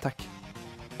air attack.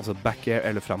 Altså back air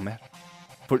eller fram air.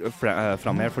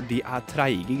 For de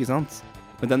treige, ikke sant?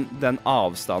 Men den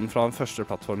avstanden fra den første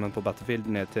plattformen på Battlefield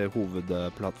ned til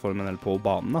hovedplattformen eller på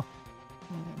banen, da.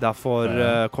 Det for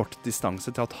kort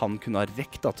distanse til at han kunne ha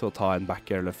rekt til å ta en back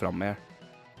air eller fram air.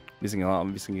 Hvis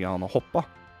ikke han har hoppet.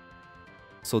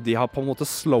 Så de har på en måte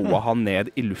slowet han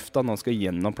ned i lufta når han skal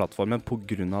gjennom plattformen på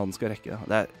grunn av at han skal rekke det.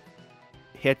 Det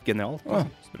helt genialt.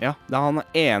 Ja, det han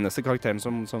eneste karakteren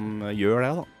som gjør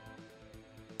det,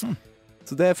 da.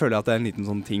 Så det føler jeg at det en liten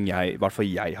sånn ting i hvert fall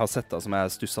jeg har sett da, som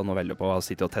jeg stusset noe veldig på. Jeg har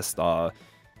sittet og testet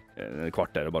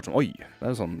kvarter og bare sånn, oi,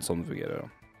 det sånn det fungerer.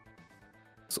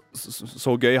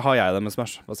 Så gøy har jeg det med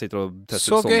Smash. Bare sitter og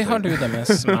tester så gøy har du det med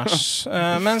Smash.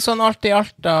 Men sånn alt i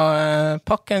alt da,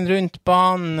 pakken rundt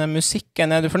banen,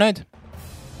 musikken, du fornøyd?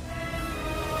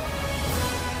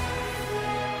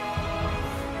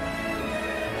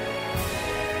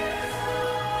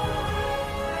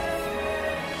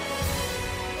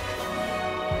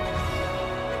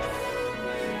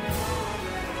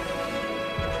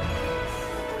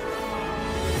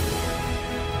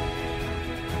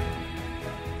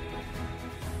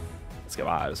 Skal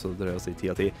være så drøy å si 10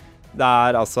 av 10. Det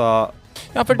altså...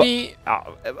 Ja, fordi...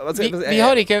 Vi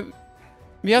har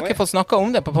ikke fått snakket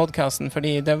om det på podcasten,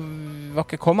 fordi det var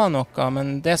ikke kommet noe,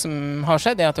 men det som har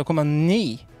skjedd at det kommer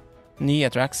 9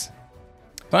 nye tracks.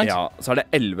 Sant? Ja, så det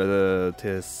 11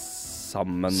 til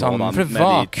sammen. For det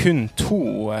var kun 2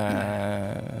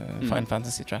 Final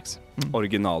Fantasy tracks.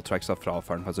 Originaltracksa fra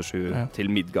Final Fantasy 7 til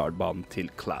Midgard-banen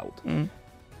til Cloud.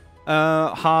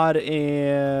 Her i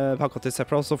pakka til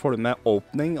Sephiroth så får du med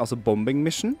Opening, altså Bombing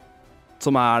Mission,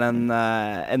 som en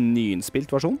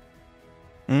nyinnspilt versjon.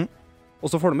 Og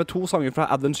så får du med 2 sanger fra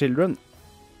Advent Children.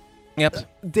 Yep.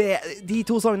 De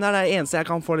 2 sangene det eneste jeg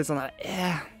kan få litt sånn der,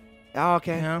 ja, ok.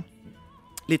 Ja.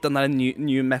 Litt den der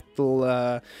new metal,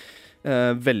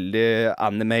 veldig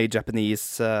anime,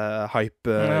 Japanese,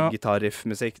 hype,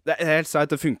 gitarriff-musikk. Det helt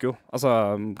streit, det funker jo. Altså,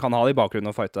 kan ha det i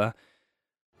bakgrunnen og fighte.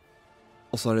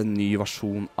 Og så det en ny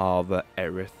versjon av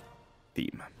Aerith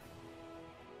Theme.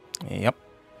 Ja.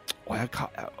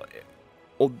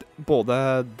 Og både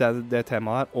det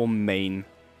temaet her og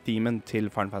main-themen til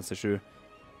Final Fantasy 7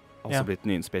 har også blitt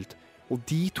nyinnspilt. Og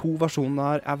de 2 versjonene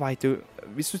her, jeg vet jo,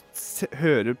 hvis du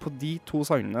hører på de 2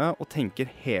 sangene og tenker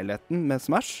helheten med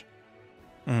Smash,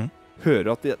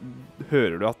 hører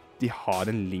du at de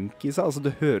har en link i seg? Altså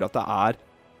du hører at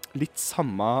det litt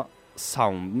samme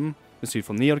sounden med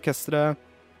symfoniorkestret,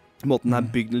 måten den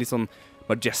bygd litt sånn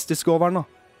majestisk over den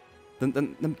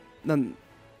da. Den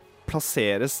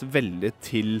plasseres veldig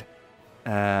til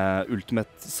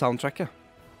Ultimate-soundtracket.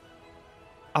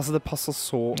 Altså, det passer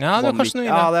så vanlig.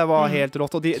 Ja, det var helt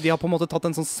rått. Og de har på en måte tatt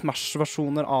en sånn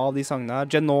Smash-versjoner av de sangene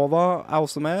her. Genova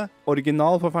også med.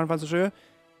 Original for Final Fantasy 7.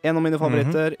 En av mine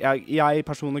favoritter. Jeg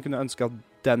personlig kunne ønske at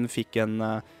den fikk en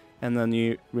ny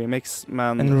remix,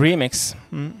 men... En remix?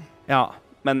 Ja,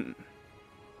 men...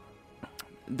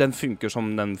 Den funker som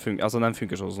den funker. Altså, den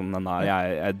funker sånn som den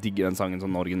Jeg digger den sangen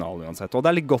som original uansett. Og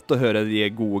det litt godt å høre de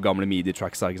gode gamle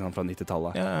MIDI-tracksa, ikke sant, fra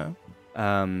 90-tallet.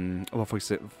 Og var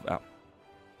faktisk... Ja.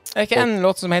 Ikke en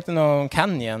låt som heter noe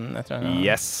Canyon, etter det?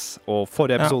 Yes. Og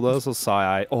forrige episode så sa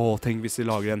jeg, tenk hvis vi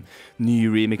lager en ny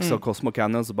remix av Cosmo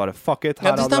Canyon, så bare fuck it,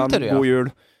 her hadde den, god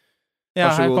jul.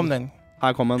 Ja, her kom den.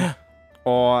 Her kom den.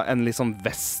 Og en litt sånn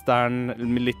western,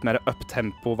 litt mer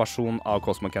up-tempo-versjon av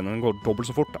Cosmo Canyon går dobbelt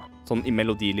så fort da. Sånn i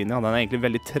melodilinja. Den egentlig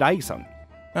veldig treig sang.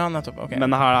 Ja, nettopp, ok.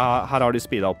 Men her har de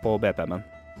speedet opp på BPM-en.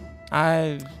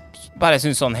 Jeg bare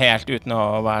synes sånn helt uten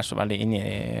å være så veldig inne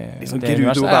i liksom det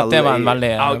Gerudo universet. Det var en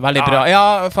Valley. veldig bra. Ja,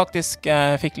 faktisk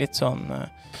fikk litt sånn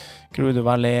Gerudo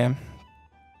Valley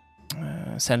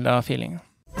Zelda-feeling.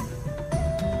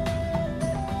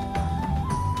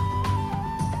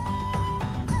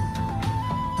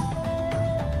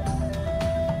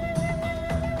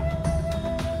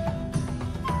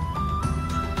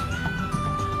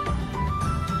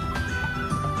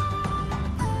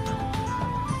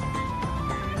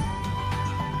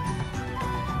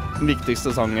 Den viktigste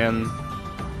sangen,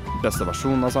 beste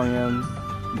versjonen av sangen,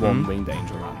 One Winged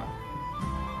Angel Rama.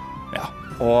 Ja.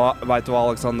 Og vet du hva,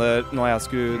 Alexander, når jeg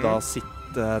skulle da sitte,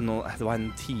 det var en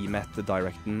time etter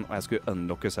Directen, og jeg skulle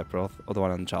unlocke Sephiroth, og det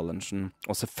var den challengen,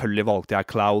 og selvfølgelig valgte jeg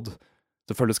Cloud.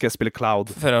 Selvfølgelig skal jeg spille Cloud.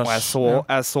 Og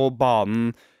jeg så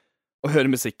banen, og hører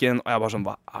musikken, og jeg bare sånn,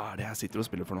 hva det jeg sitter og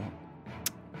spiller for noe?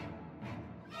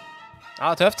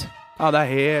 Ja, tøft. Ja, det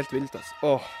helt vilt,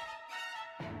 altså.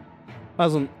 Det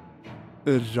sånn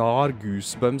rar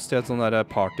goosebumps til et sånn der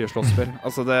party-slåsspill.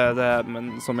 Altså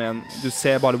men som en, du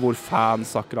ser bare hvor fan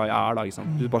Sakurai da, ikke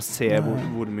sant? Du bare ser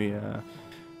hvor mye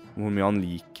han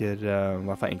liker, i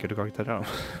hvert fall enkelte karakterer.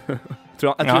 Jeg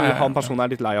tror han personen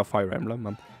litt lei av Fire Emblem,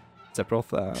 men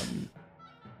Sephiroth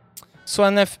Så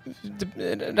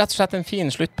rett og slett en fin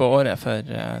slutt på året for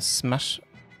Smash.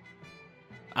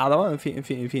 Ja, det var en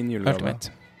fin julegave.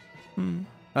 Ultimate.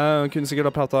 Kunne sikkert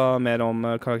ha pratet mer om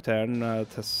karakteren,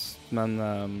 men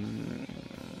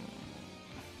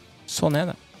sånn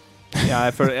det.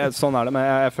 Sånn det, men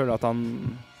jeg føler at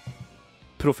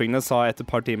proffingene sa etter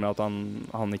et par timer at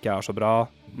han ikke så bra,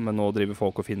 men nå driver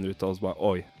folk og finner ut av oss bare,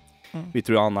 oi, vi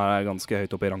tror han ganske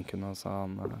høyt oppe i ranken, så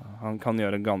han kan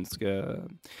gjøre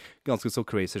ganske så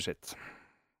crazy shit.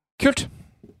 Kult!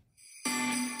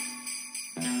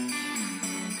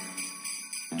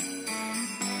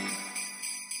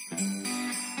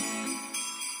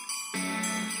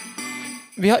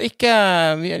 Vi har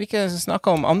ikke snakket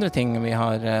om andre ting vi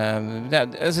har... det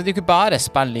er ikke bare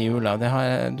spill i jula.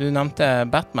 Du nevnte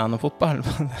Batman og fotball.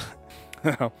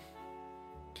 Ja.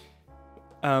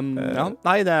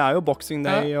 Nei, det jo Boxing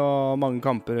Day og mange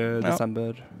kamper i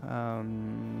desember.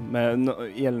 Med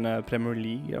gjeldende Premier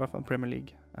League, i hvert fall Premier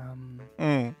League.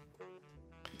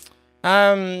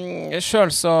 Selv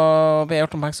så ble jeg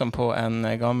gjort oppmerksom på en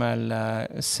gammel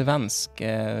svensk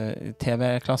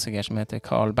TV-klassiker som heter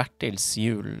Karl Bertils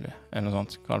jul, eller noe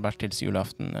sånt. Karl Bertils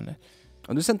julaften, eller...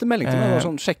 Ja, du sendte melding til meg,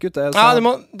 sånn, sjekk ut det. Så... Ja,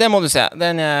 det må du se.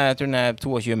 Jeg tror den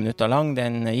 22 minutter lang.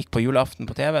 Den gikk på julaften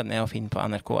på TV. Den å finne på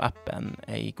NRK-appen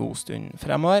en god stund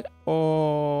fremover.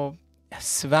 Og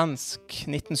svensk,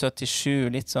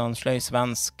 1977, litt sånn sløy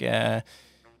svensk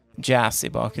jazz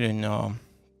i bakgrunnen, og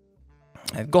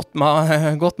et godt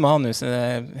manus,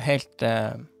 helt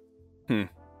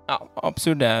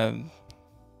absurde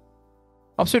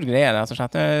greier, rett og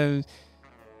slett.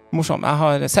 Morsom. Jeg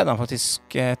har sett den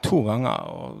faktisk 2 ganger,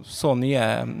 og så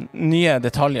nye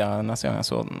detaljer neste gang jeg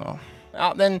så den. Og, ja,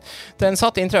 den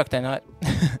satt inntrykk, den her.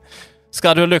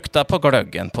 Skal du lukta på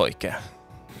gløggen, pojke?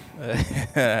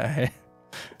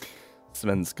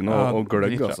 Svenskene og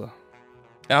gløgg, altså.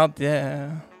 Ja, det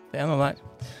noe der.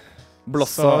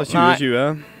 Blossa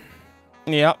 2020.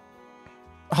 Ja.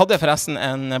 Hadde forresten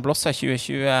en Blossa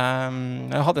 2020.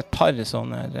 Jeg hadde et par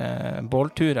sånne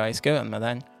bålturer i skauen med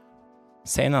den.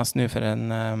 Senest nå for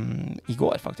i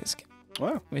går, faktisk.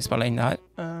 Vi spiller inn det her.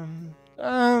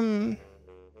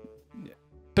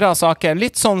 Bra saker.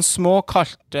 Litt sånn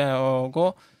småkaldt å gå.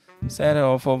 Så det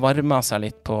å få varma seg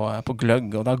litt på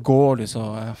gløgg, og da går du så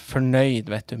fornøyd,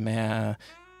 vet du, med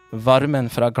varmen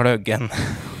fra gløggen.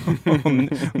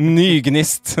 Ny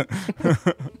gnist.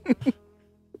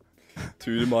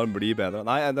 Tur bare blir bedre.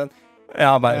 Nei, det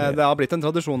har blitt en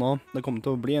tradisjon også. Det kommer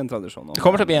til å bli en tradisjon også. Det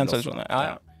kommer til å bli en tradisjon,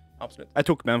 ja. Absolutt. Jeg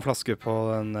tok med en flaske på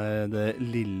det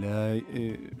lille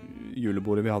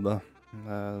julebordet vi hadde.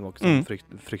 Det var ikke så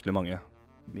fryktelig mange.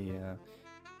 Vi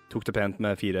tok det pent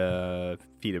med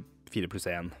 4 pluss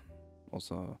 1.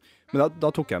 Også. Men da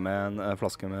tok jeg med en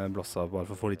flaske med Blossa bare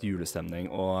for å få litt julestemning,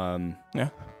 og ja,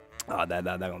 det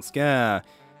ganske...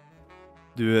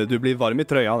 Du blir varm i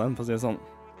trøya av den, for å si det sånn.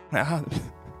 Ja.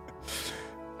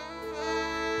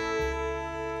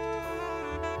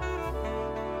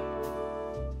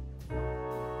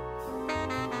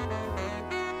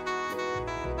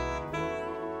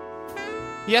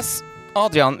 Yes,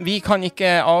 Adrian, vi kan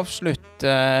ikke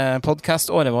avslutte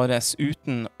podcaståret vårt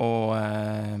uten å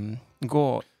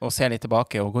gå og se litt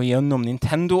tilbake og gå gjennom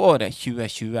Nintendo-året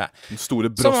 2020. Den store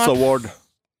Bros Award.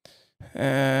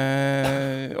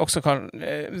 Også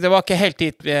det var ikke helt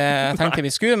dit jeg tenkte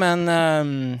vi skulle, men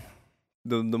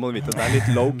Da må du vite, det litt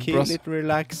low-key, litt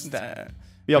relaxed.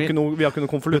 Vi har ikke noe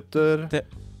konvolutter.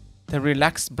 The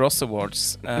Relaxed Bros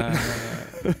Awards.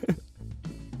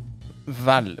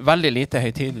 Veldig lite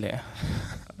høytidelig.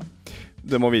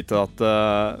 Du må vite at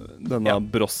denne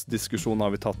Bros-diskusjonen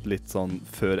har vi tatt litt sånn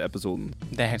før episoden.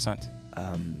 Det helt sant.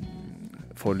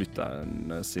 For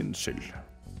lytteren sin skyld.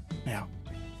 Ja.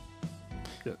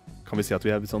 Kan vi si at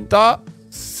vi er sånn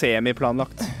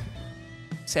semiplanlagt?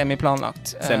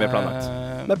 Semiplanlagt.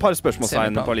 Med et par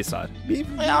spørsmålstegn på lista her.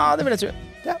 Ja, det vil jeg tro.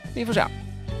 Ja, vi får se.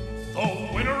 The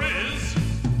winner is...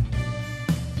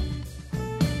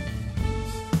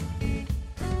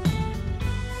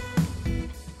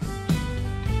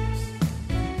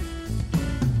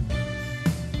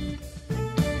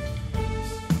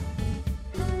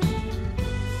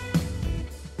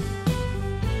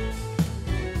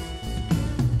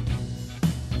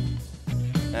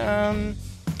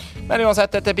 Men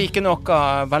uansett, dette blir ikke noe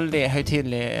veldig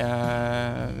høytidelig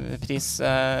pris.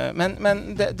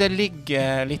 Men det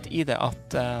ligger litt i det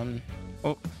at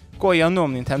å gå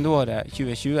gjennom Nintendo-året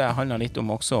 2020 handler litt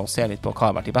om også å se litt på hva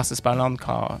har vært de beste spillene,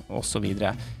 hva og så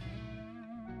videre.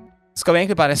 Skal vi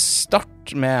egentlig bare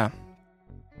starte med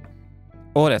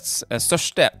årets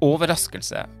største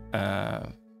overraskelse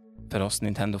for oss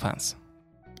Nintendo-fans?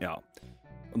 Ja.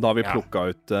 Da har vi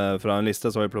plukket ut, fra en liste,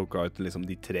 så har vi plukket ut liksom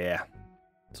de 3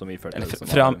 som vi følte.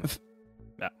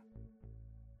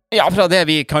 Fra det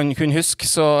vi kan kunne huske,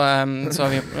 så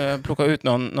har vi plukket ut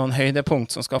noen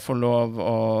høydepunkt som skal få lov,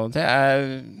 og det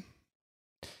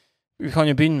vi kan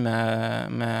jo begynne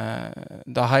med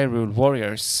da Hyrule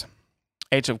Warriors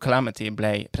Age of Calamity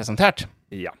ble presentert.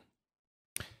 Ja.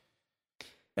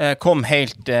 Kom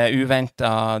helt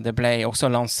uventet. Det ble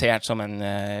også lansert som en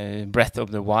Breath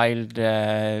of the Wild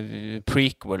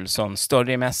prequel, sånn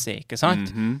storymessig, ikke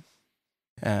sant?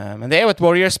 Men det er jo et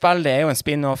Warriors-spill, det er jo en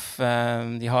spin-off.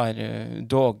 De har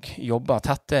dog jobbet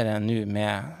tettere nå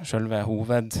med selve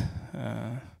hoved...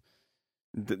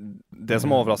 Det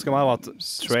som overrasket meg var at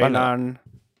traileren...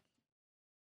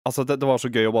 Altså, det var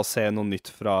så gøy å bare se noe nytt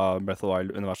fra Breath of the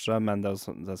Wild-universet, men det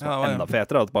som var enda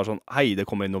fetere, at bare sånn, hei, det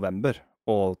kommer i november,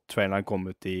 og traileren kom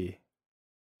ut i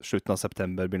slutten av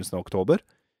september, begynnelsen av oktober.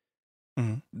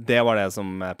 Det var det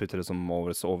som jeg puttet som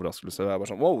årets overraskelse. Det er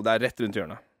bare sånn, wow, det er rett rundt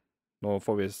hjørnet. Nå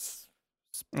får vi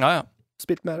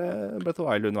spilt mer Breath of the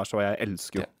Wild-universet, og jeg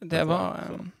elsker jo. Det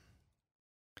var...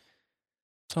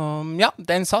 Så, ja,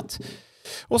 den satt.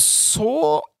 Og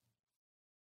så...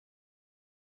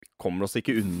 Kommer oss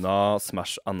ikke unna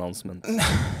Smash-announcement.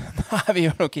 Nei, vi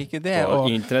gjør nok ikke det. Og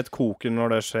internett koker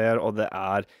når det skjer, og det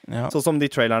er... Sånn som de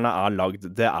trailerne er lagd,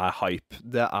 det er hype.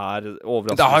 Det er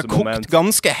overraskelsesmoment. Det har kokt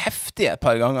ganske heftig et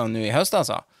par ganger nå i høst,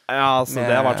 altså. Ja, så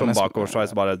det har vært sånn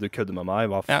bakoversveis, bare du kødder med meg,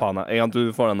 hva faen er... En gang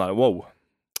du får den der, wow.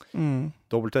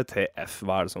 WTF,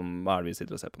 hva er det vi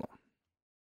sitter og ser på nå?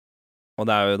 Og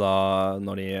det er jo da,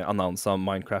 når de annonset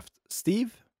Minecraft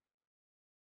Steve.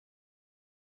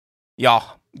 Ja,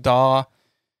 da...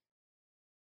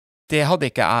 Det hadde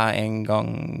ikke jeg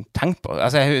engang tenkt på.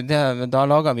 Altså, da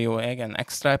laget vi jo egen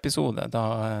ekstra episode. Da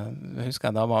husker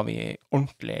jeg, da var vi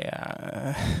ordentlig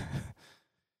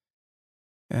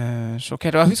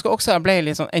sjokkert. Og jeg husker også jeg ble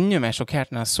litt sånn enda mer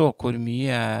sjokkert når jeg så hvor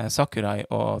mye Sakurai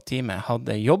og teamet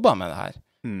hadde jobbet med det her.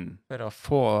 For å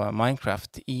få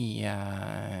Minecraft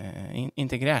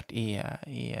integrert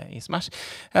i Smash.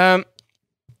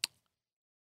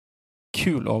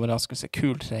 Kul overraskelse,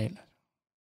 kul trailer.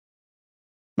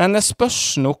 Men det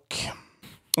spørs nok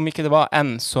om ikke det var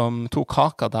en som tok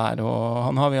kaka der, og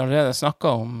han har vi allerede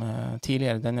snakket om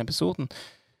tidligere i denne episoden.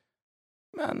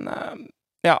 Men,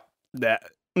 ja.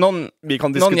 Noen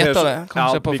gjettet det,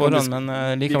 kanskje på forhånd, men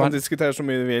likevel. Vi kan diskutere så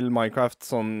mye vi vil. Minecraft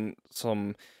som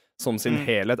sin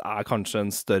helhet er kanskje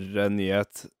en større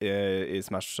nyhet i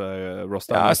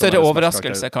Smash-roster. Ja, større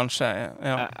overraskelse, kanskje.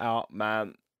 Ja,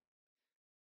 men...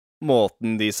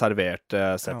 Måten de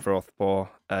serverte Sephiroth på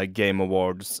Game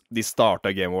Awards, de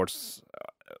startet Game Awards,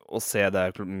 og se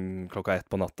det klokka 1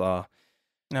 på natta,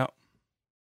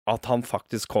 at han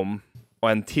faktisk kom, og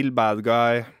en til bad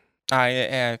guy. Nei,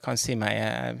 jeg kan si meg, jeg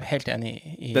er helt enig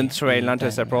i... Den traileren til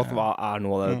Sephiroth er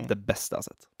noe av det beste jeg har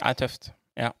sett. Det er tøft,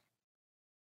 ja.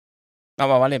 Det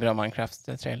var veldig bra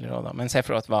Minecraft-trailer også da, men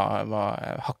Sephiroth var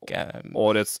hakket...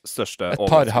 Årets største overraskelse. Et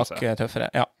par hakk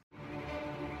tøffere, ja.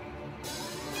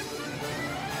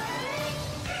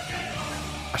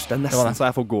 Det er nesten så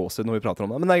jeg får gåsehud når vi prater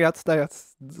om det. Men det er greit,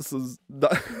 Så,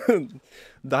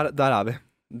 der er vi.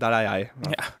 Der er jeg.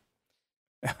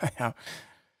 Ja.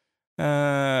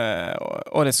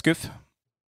 Årets skuff.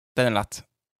 Den er lett.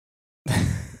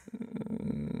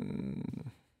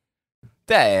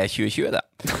 Det er 2020, det.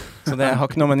 Så det har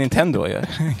ikke noe med Nintendo å gjøre,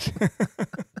 egentlig.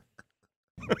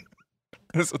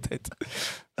 Det er så teit.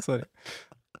 Sorry.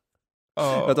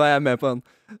 Vet du hva, jeg er med på den.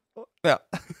 Ja.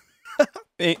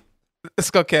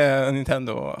 Skal ikke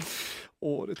Nintendo...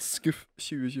 Årets skuff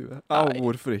 2020. Nei.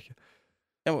 Hvorfor ikke?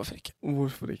 Ja, hvorfor ikke?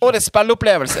 Hvorfor ikke? Årets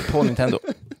spillopplevelse på Nintendo.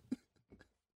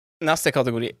 Neste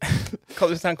kategori. Hva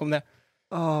du tenker om det?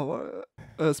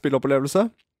 Spillopplevelse?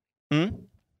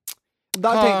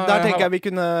 Der tenkte jeg vi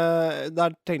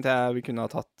kunne ha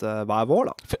tatt hver vår,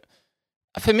 da.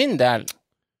 For min del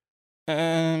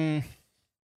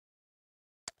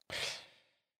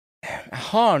jeg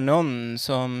har noen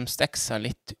som stekker seg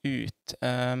litt ut,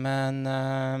 men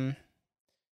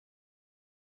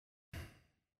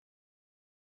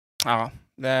ja,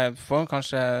 det står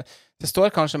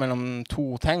kanskje mellom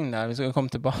to tegn der. Vi skal komme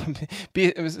tilbake.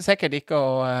 Sikkert ikke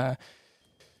å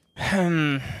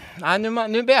nei,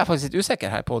 nå ble jeg faktisk litt usikker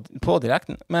her på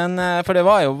direkten. Men for det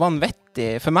var jo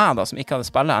vanvittig for meg da, som ikke hadde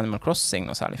spillet Animal Crossing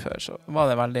noe særlig før, så var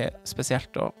det veldig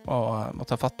spesielt å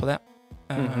ta fatt på det.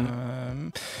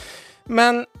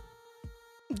 Men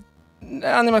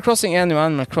Animal Crossing er jo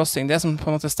Animal Crossing. Det som på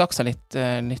en måte stakk seg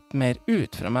litt mer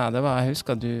ut fra meg, det var, jeg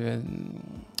husker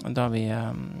da vi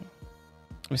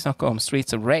snakket om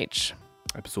Streets of Rage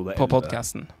Episode 11 på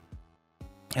podcasten.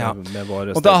 Ja.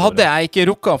 Og da hadde jeg ikke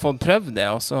rukket å få prøvd det,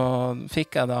 og så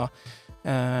fikk jeg da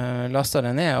lastet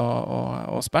det ned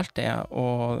og spilte det,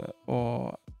 og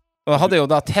jeg hadde jo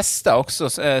da testet også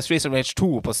Streets of Rage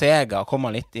 2 på Sega,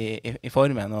 kommet litt i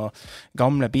formen, og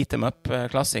gamle beat em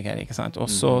up-klassiker, ikke sant? Og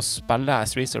så spiller jeg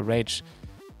Streets of Rage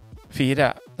 4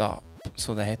 da,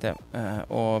 så det heter,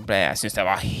 og jeg synes det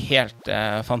var helt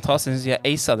fantastisk. Jeg synes jeg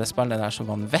acet det spillet der så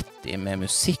vanvittig, med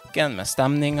musikken, med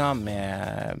stemningen,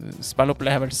 med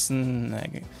spillopplevelsen,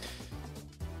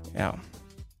 ja,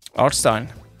 artstylen.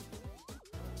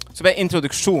 Så ble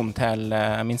introduksjon til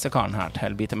minsekaren her,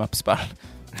 til beat em up-spill,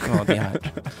 og de her.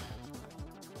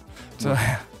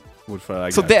 Hvorfor er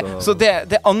det greit så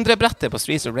det andre brettet på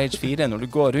Streets of Rage 4, når du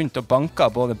går rundt og banker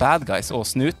både bad guys og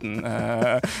snuten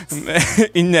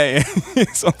inne i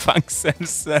sånn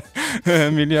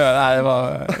fengselsmiljø, det var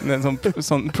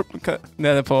sånn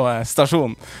nede på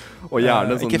stasjonen. Og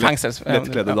gjerne sånn ja.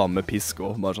 lettkledde dame med pisk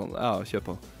og bare sånn, ja, kjør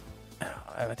på.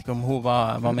 Jeg vet ikke om hun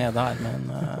var med der, men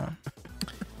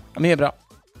mye bra.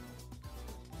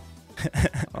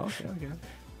 Ok.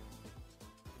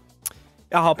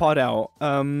 Jeg har par, jeg også.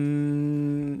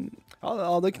 Jeg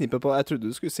hadde knippet på, jeg trodde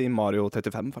du skulle si Mario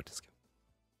 35, faktisk.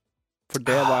 For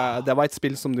det var et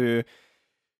spill som du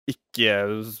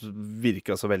ikke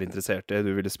virket så veldig interessert i.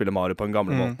 Du ville spille Mario på den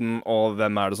gamle måten, og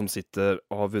hvem er det som sitter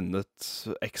og har vunnet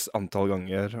x antall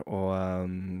ganger, og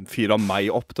fyrer meg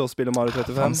opp til å spille Mario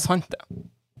 35? Faen, sant det.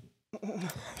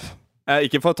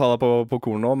 Ikke for å ta deg på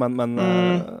korn nå, men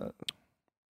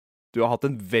du har hatt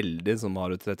en veldig sånn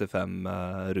Mario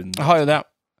 35-runde. Jeg har jo det.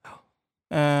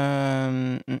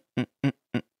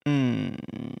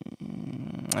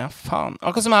 Ja, faen.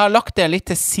 Akkurat som jeg har lagt det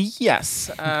litt til sides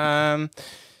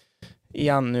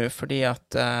igjen nå, fordi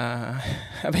at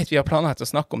jeg vet vi har planlagt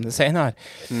å snakke om det senere.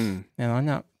 En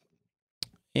annen.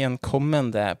 I en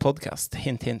kommende podcast.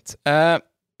 Hint, hint.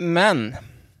 Men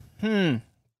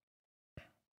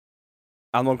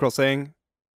Animal Crossing,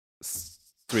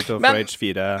 Street of Rage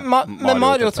 4, med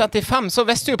Mario 35 så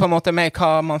visste du på en måte mer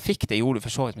hva man fikk. Det gjorde for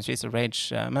så vidt med Street of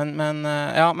Rage, men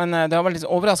det var veldig litt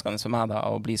overraskende for meg da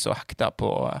å bli så hekta på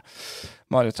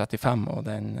Mario 35 og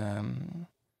den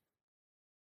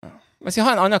Hvis jeg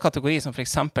har en annen kategori som for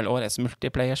eksempel årets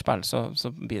multiplayerspill,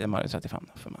 så blir det Mario 35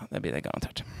 da, for meg. Det blir det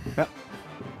garantert. Ja.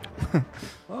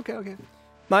 Ok.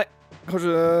 Nei,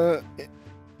 kanskje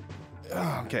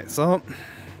ok, så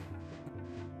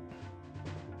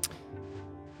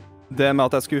det med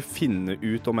at jeg skulle finne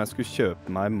ut om jeg skulle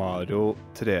kjøpe meg Mario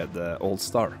 3D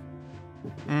All-Star.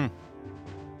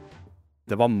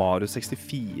 Det var Mario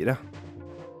 64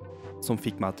 som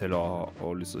fikk meg til å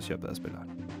lyst til å kjøpe det spillet her.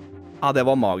 Ja, det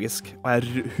var magisk. Og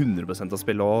jeg 100% av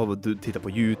spillet også. Du tittet på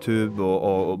YouTube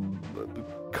og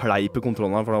kleipe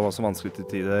kontrollene, for det var så vanskelig til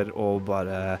tider, og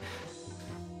bare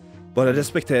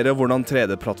respektere hvordan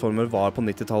 3D-plattformer var på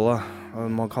 90-tallet.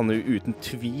 Man kan jo uten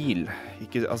tvil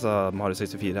ikke, altså Mario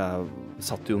 64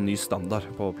 satte jo ny standard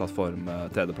på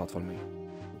 3D-plattforming.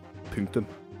 Punktum.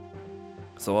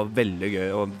 Så det var veldig gøy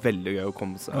å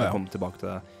komme tilbake til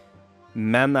det.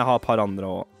 Men jeg har et par andre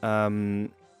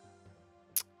også.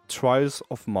 Trials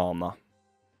of Mana.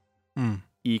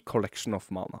 I Collection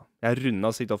of Mana. Jeg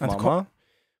rundet City of Mana.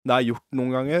 Det har jeg gjort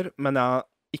noen ganger, men jeg har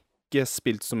ikke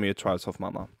spilt så mye Trials of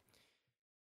Mana.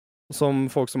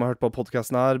 Som folk som har hørt på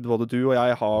podcasten her, både du og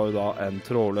jeg har jo da en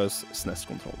trådløs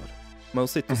SNES-kontroller. med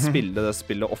å sitte og spille det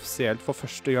spillet offisielt for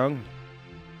første gang.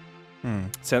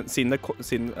 Siden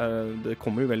det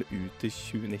kommer jo vel ut i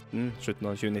 2019, slutten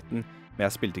av 2019, men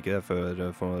jeg spilte ikke det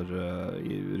før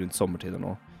rundt sommertider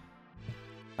nå.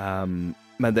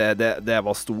 Men det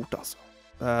var stort, altså.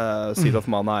 Seed of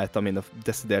Mana et av mine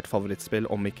desidert favorittspill,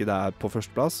 om ikke det på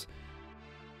førsteplass.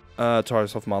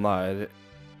 Trials of Mana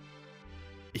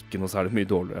ikke noe særlig mye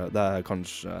dårligere. Det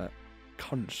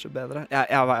kanskje bedre.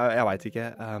 Jeg vet ikke.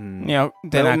 Ja,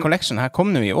 denne collection her kom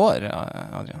nå i år,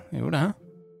 Adrian. Gjorde det, hæ?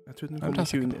 Jeg tror den kom i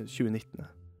 2019.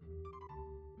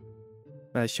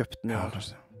 Jeg kjøpte den i år.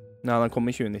 Nei, den kom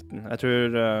i 2019. Jeg tror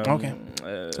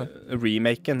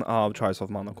remaken av Trials of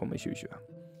Mana kom i 2020.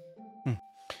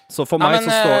 Så for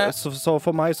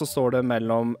meg så står det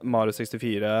mellom Mario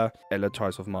 64 eller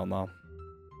Trials of Mana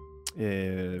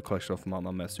i Collection of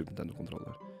Mana med Super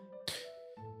Nintendo-kontroller.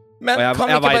 Men kan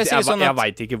vi ikke bare si sånn at... Jeg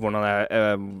vet ikke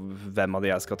hvem av de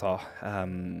jeg skal ta.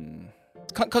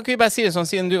 Kan ikke vi bare si det sånn,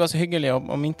 siden du var så hyggelig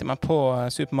og minte meg på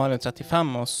Super Mario 35,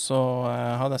 og så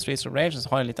hadde jeg Streets of Rage, og så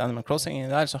har jeg litt Animal Crossing i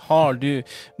der, så har du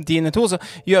dine to, så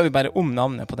gjør vi bare om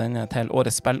navnet på denne til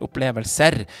årets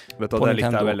spillopplevelser på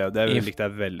Nintendo. Det likte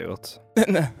jeg veldig godt.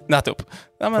 Nettopp.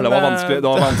 Ja, men, for det var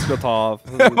vanskelig å ta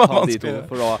de to,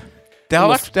 for da... Det har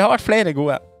vært flere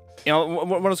gode. Ja,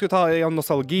 hvordan skal vi ta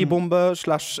nostalgibombe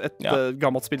 / et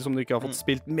gammelt spill som du ikke har fått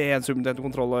spilt med en Super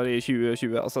Nintendo-kontroller i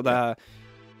 2020, altså det...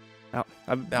 Ja,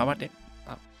 det har vært det.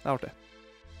 Ja, det har vært det.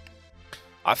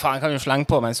 Ja, faen, jeg kan jo slenge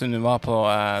på mens du var på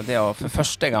det å for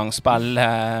første gang spille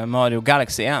Mario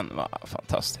Galaxy 1 var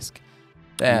fantastisk.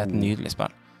 Det et nydelig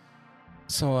spill.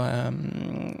 Så,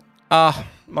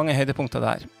 mange høydepunkter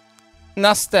der.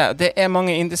 Neste, det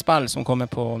mange indie-spill som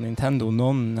kommer på Nintendo.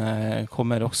 Noen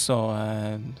kommer også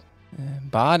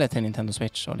bare til Nintendo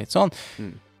Switch og litt sånn.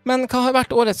 Men hva har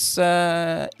vært årets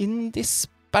indie-spill?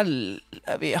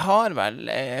 Vi har vel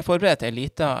forberedt en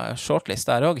liten shortlist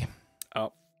der også.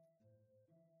 Ja.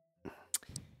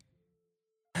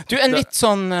 Du, en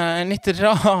litt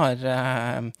rar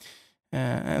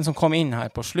en som kom inn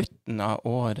her på slutten av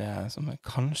året, som vi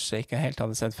kanskje ikke helt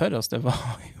hadde sett for oss, det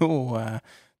var jo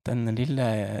den lille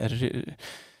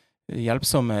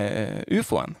hjelpsomme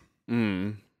UFO-en.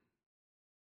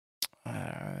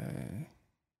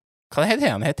 Hva heter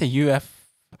den? Det heter UF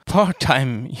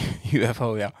Part-time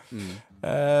UFO, ja.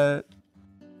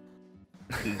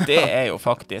 Det jo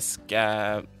faktisk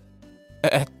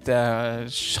et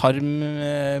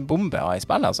skjermbombe av i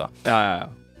spill, altså. Ja.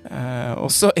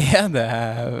 Og så det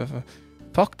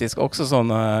faktisk også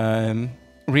sånn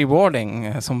rewarding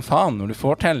som faen når du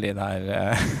får til de der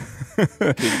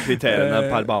kriteriene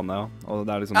per bane, ja. Og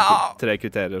det liksom 3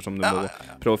 kriterier som du må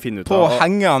prøve å finne ut av. På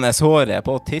hengende håret,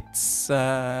 på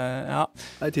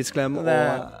tidsklem og...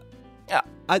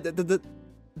 Nei,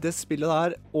 det spillet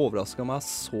der overrasket meg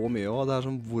så mye, og det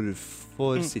sånn,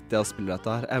 hvorfor sitter jeg og spiller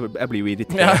dette her? Jeg blir jo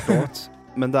irritert godt.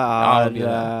 Men det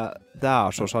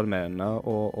så charmerende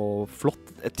og flott.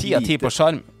 10 av 10 på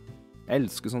skjerm. Jeg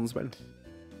elsker sånne spill.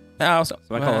 Ja, også.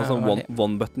 Som jeg kaller det sånn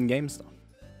one-button games, da.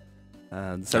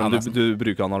 Selv om du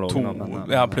bruker analogen.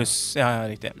 Ja, pluss. Ja,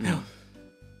 riktig.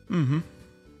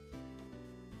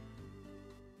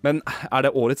 Men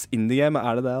det årets indie-game?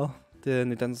 Det da? Til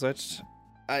Nintendo Switch?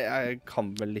 Jeg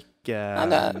kan vel ikke...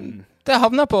 Det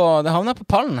havnet på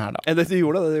pallen her, da. Det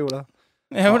gjorde det.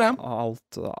 Jeg gjorde det.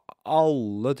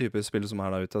 Alle typer spill som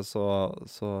der ute, så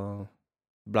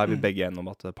ble vi begge enige om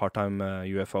at part-time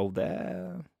UFO, det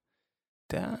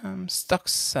stakk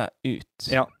seg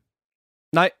ut. Ja.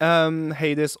 Nei,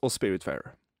 Hades og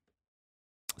Spiritfarer.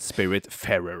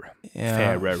 Fairer.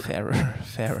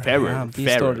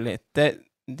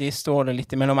 De står det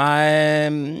litt imellom.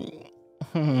 Jeg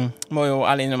må jo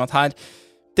ærlig innrømme at her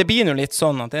det blir jo litt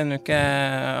sånn at det jo ikke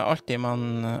alltid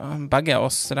begge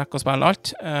oss rekker å spille alt.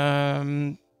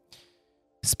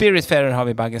 Spiritfarer har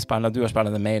vi begge spillet. Du har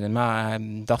spillet det mer enn meg. Jeg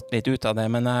datt litt ut av det,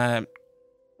 men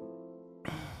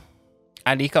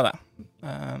jeg liker det.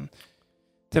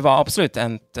 Det var absolutt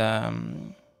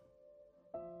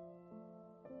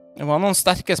det var noen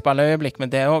sterke spilleøyeblikk med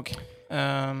det også.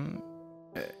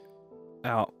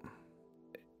 Ja.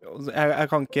 Jeg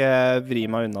kan ikke vri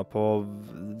meg unna på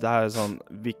det sånn,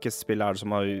 hvilke spill det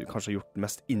som har kanskje gjort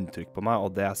mest inntrykk på meg, og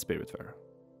det Spiritfarer.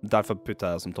 Derfor putter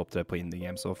jeg det som topp 3 på Indie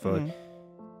Games. Og for,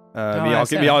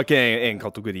 vi har ikke en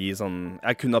kategori sånn,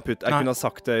 jeg kunne ha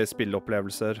sagt det i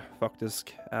spilleopplevelser, faktisk.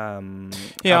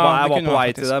 Jeg var på vei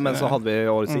til det, men så hadde vi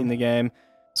årets Indie Game.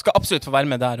 Skal absolutt få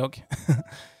være med der også.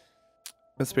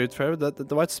 Men Spiritfarer,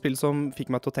 det var et spill som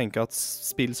fikk meg til å tenke at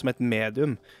spill som et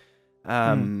medium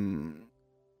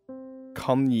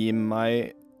kan gi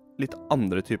meg litt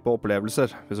andre typer opplevelser,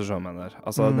 hvis du skjønner hva jeg mener.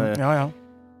 Altså,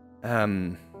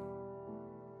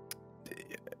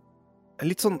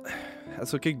 litt sånn, jeg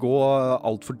skal ikke gå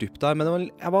alt for dypt der, men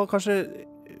jeg var kanskje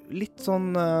litt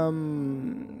sånn,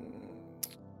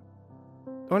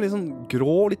 det var litt sånn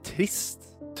grå, litt trist,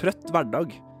 trøtt hverdag,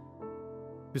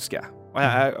 husker jeg. Og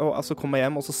jeg kom jeg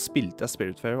hjem, og så spilte jeg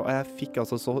Spiritfarer, og jeg fikk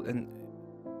altså så en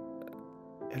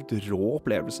helt rå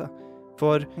opplevelse.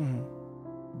 For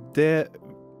det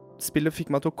spillet fikk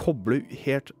meg til å koble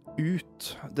helt ut.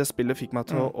 Det spillet fikk meg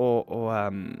til å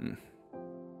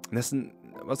nesten,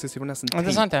 hva skal jeg si for nesten det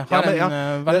er sant, jeg har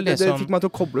veldig det fikk meg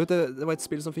til å koble ut. Det var et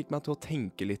spill som fikk meg til å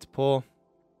tenke litt på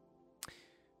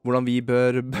hvordan vi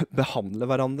bør behandle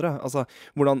hverandre. Altså,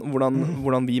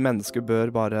 hvordan vi mennesker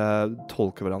bør bare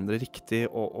tolke hverandre riktig,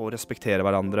 og respektere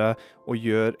hverandre, og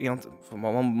gjøre...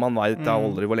 Man vet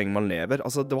aldri hvor lenge man lever.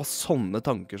 Altså, det var sånne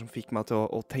tanker som fikk meg til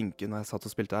å tenke når jeg satt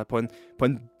og spilte her, på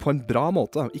en bra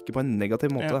måte, ikke på en negativ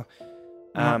måte.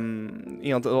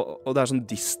 Og det er sånn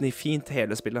Disney-fint,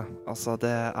 hele spillet. Altså,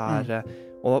 det er...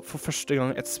 Og for første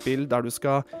gang et spill der du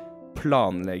skal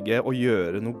planlegge og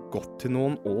gjøre noe godt til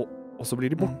noen, og så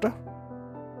blir de borte.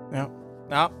 Ja.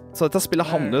 Så dette spillet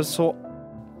handler så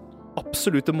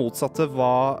absolutt det motsatte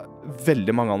hva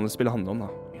veldig mange andre spill handler om, da.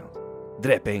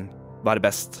 Dreping, være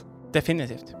best.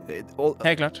 Definitivt.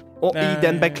 Helt klart. Og i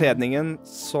den bekledningen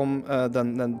som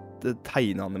den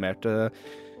tegneanimerte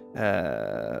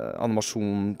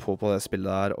animasjonen på det spillet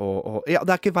der, ja, det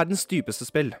er ikke verdens dypeste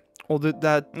spill. Og det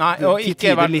er og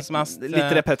ikke verdens mest litt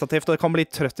repetitivt, og det kan bli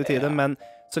litt trøtt i tide, men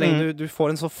så lenge du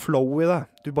får en så flow i det,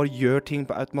 du bare gjør ting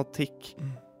på automatikk.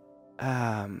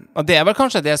 Og det er vel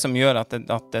kanskje det som gjør at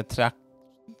det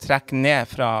trekker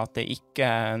ned fra at det ikke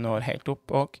når helt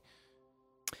opp, og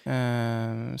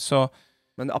så...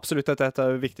 Men absolutt, dette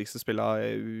er det viktigste spillet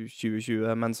i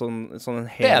 2020, men sånn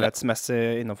en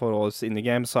helhetsmessig innenfor årets indie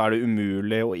game, så er det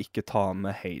umulig å ikke ta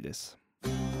med Hades.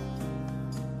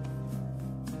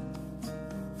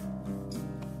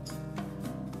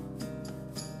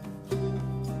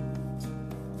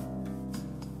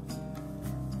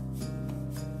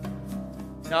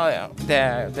 Ja,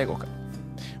 det går ikke.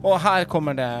 Og her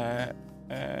kommer det,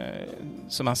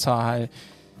 som jeg sa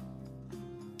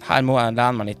her må jeg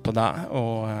lene meg litt på deg,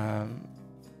 og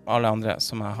alle andre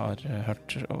som jeg har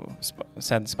hørt og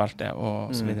sett spilte,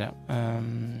 og så videre.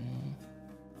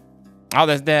 Ja,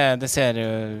 det ser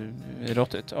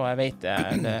rått ut, og jeg vet det.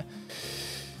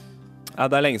 Ja,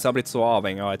 det er lenge siden jeg har blitt så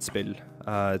avhengig av et spill,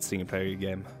 et single-player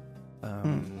game.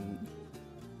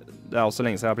 Det er også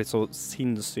lenge siden jeg har blitt så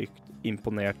sinnssykt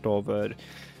imponert over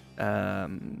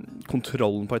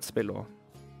kontrollen på et spill også.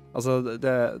 Altså, det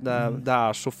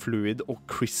er så fluid og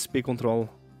crispy kontroll,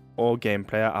 og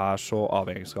gameplayet er så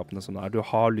avhengighetsskapende som det er. Du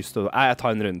har lyst til å... Jeg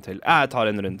tar en runde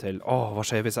til. Hva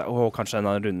skjer hvis jeg... kanskje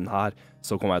denne runden her,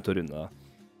 så kommer jeg til å runde det.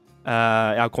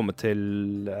 Jeg har kommet til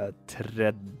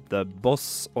tredje boss,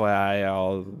 og jeg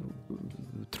har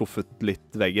truffet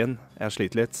litt veggen. Jeg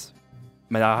sliter litt.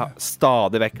 Men jeg har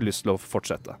stadig vekk lyst til å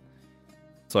fortsette.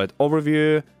 Så et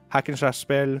overview, hack and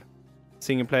slash-spill,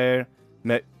 singleplayer,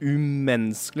 med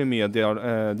umenneskelig mye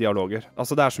dialoger.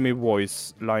 Altså, det er så mye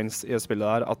voice lines i spillet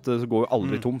der, at det går jo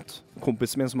aldri tomt.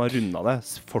 Kompisen min som har rundet det,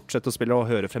 fortsetter å spille og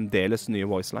hører fremdeles nye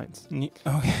voice lines.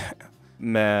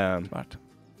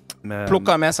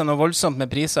 Plukket med seg noe voldsomt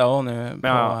med priser også nå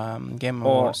på Game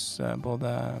Awards.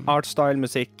 Både artstyle,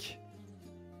 musikk,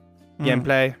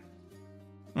 gameplay.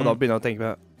 Og da begynner jeg å tenke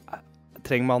på,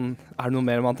 er det noe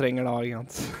mer man trenger da, ikke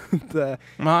sant?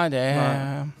 Nei, det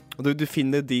er... Og du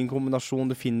finner din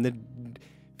kombinasjon, du finner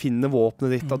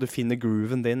våpenet ditt, og du finner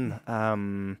grooven din.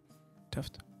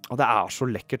 Tøft. Og det er så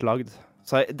lekkert lagd.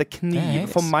 Så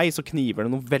for meg så kniver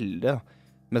det noe veldig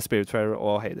med Spiritfarer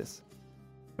og Hades.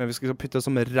 Men vi skal putte det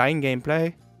som ren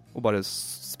gameplay, og bare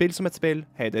spill som et spill.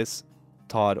 Hades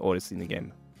tar årets indie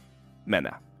game,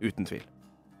 mener jeg, uten tvil.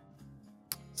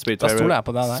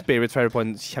 Spiritfarer på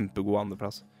en kjempegod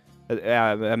andreplass.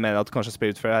 Jeg mener at kanskje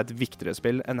Spiritfarer er et viktigere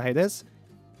spill enn Hades,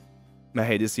 men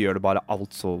Hades gjør det bare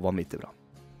alt så vanvittig bra.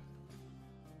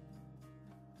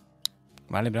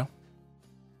 Veldig bra.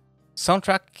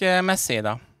 Soundtrack-messig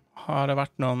da, har det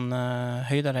vært noen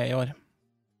høydere i år.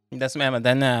 Det som er med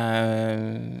denne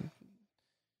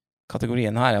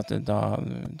kategorien her, at da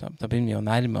begynner vi å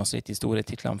nærme oss litt de store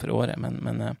titlene for året,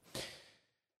 men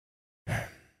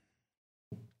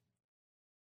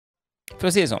for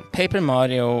å si det sånn, Paper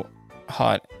Mario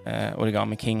har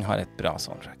Origami King har et bra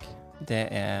soundtrack. Det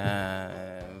er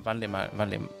veldig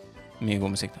mye god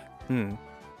musikk der.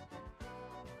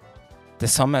 Det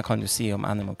samme kan du si om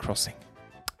Animal Crossing.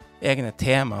 Egne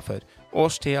tema for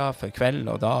årstida, for kveld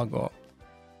og dag, og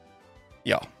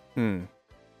ja,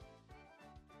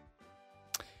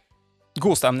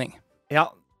 God stemning. Ja,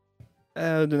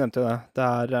 du nevnte det.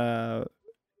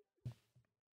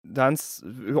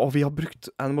 Og vi har brukt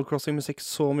Animal Crossing-musikk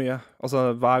så mye.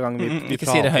 Altså, hver gang vi ikke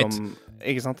si det prater høyt. om...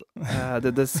 Ikke sant?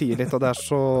 Det sier litt, og det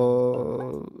så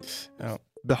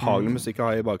behagelig musikk å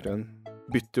ha i bakgrunnen.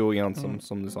 Bytter jo,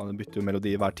 som du sa, det bytter jo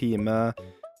melodi hver time,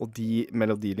 og de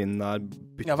melodilinjene der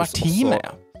byttes Ja, hver time,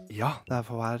 også. Ja, det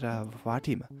for hver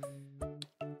time.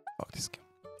 Faktisk.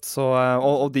 Så,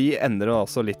 og de endrer jo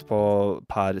også litt på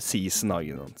per season,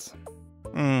 ikke sant?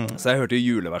 Så jeg hørte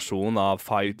juleversjonen av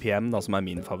 5 PM, da, som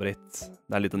min favoritt.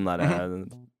 Det litt den der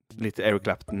litt Eric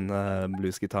Clapton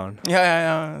bluesgitaren. Ja.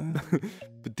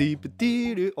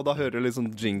 Og da hører du litt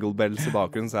sånn jingle bells i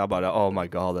bakgrunnen, så jeg bare, oh my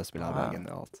god, det spiller her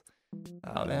genialt.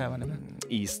 Ja, det veldig bra.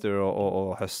 Easter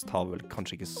og høst har vel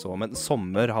kanskje ikke så, men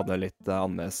sommer hadde litt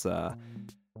annerledes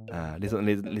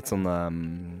litt sånn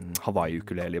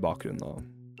Hawaii-ukulele i bakgrunnen. Og,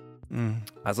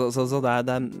 så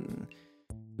det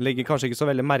legger kanskje ikke så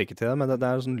veldig merke til det, men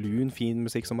det sånn lun, fin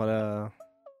musikk som bare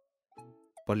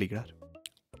ligger der.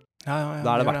 Ja,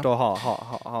 da det verdt å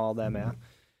ha det med.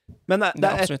 Men det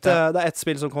er ett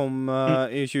spill som kom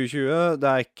i 2020.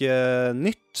 Det ikke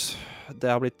nytt. Det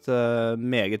har blitt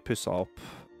meget pusset opp,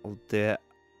 og det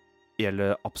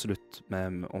gjelder absolutt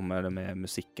med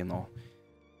musikken og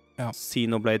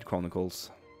Xenoblade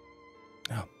Chronicles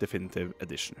Definitive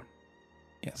Edition.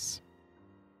 Yes.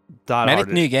 Med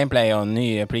litt ny gameplay og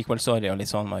ny prequel-story og litt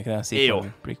sånn, var ikke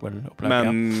det? Prequel-opplegg,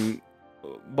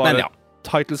 men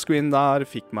title screen der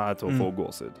fikk meg til å få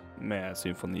gåsehud med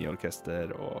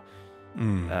symfoniorkester og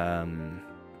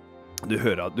du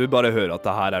bare hører at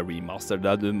det her remaster,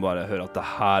 du bare hører at det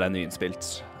her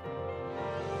nyinnspilt.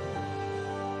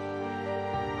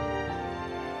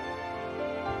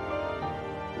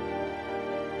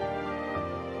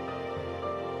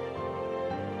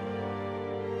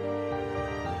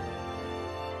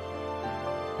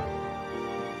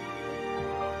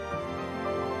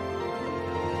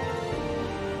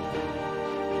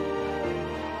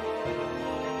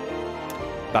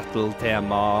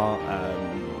 Battle-tema,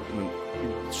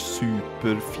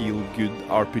 super feel-good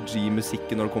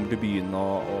RPG-musikken når det kommer til byen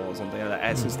og sånt.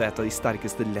 Jeg synes det et av de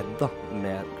sterkeste ledda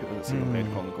med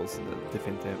Xenoblade Chronicles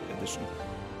Definitive Edition.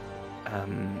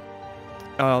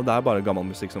 Det bare gammel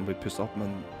musikk som blir pusset opp,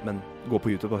 men gå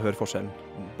på YouTube og hør forskjellen.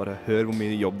 Bare hør hvor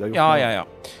mye jobb det har gjort. Ja.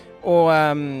 Og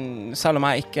selv om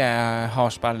jeg ikke har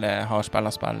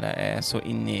spillet så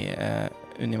inne i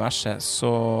universet, så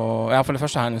for det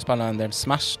første har jeg spillet en del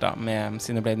Smash da, med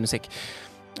Xenoblade-musikk.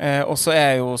 Og så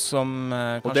jeg jo, som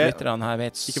kanskje lytterne her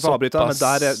vet, ikke for å avbryte, men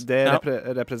det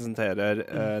representerer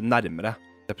nærmere.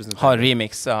 Har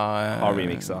remixer.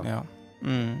 Ja.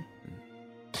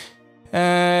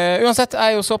 Uansett,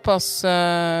 jeg jo såpass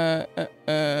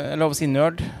lov å si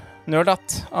nerdatt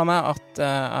av meg at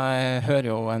jeg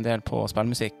hører jo en del på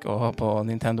spillmusikk og på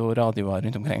Nintendo-radioer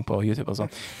rundt omkring på YouTube og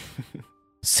sånn.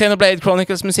 Xenoblade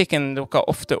Chronicles-musikken dukker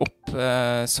ofte opp,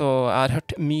 så jeg har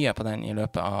hørt mye på den i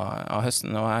løpet av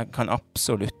høsten, og jeg kan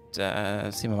absolutt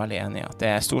si meg veldig enig i at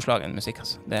det storslagen musikk,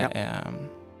 altså. Det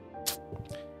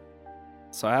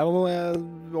Så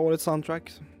årets soundtrack,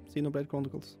 Xenoblade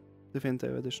Chronicles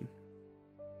Definitive Edition.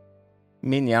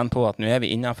 Minn igjen på at nå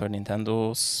vi innenfor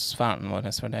Nintendo-sfæren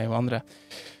vår, for det jo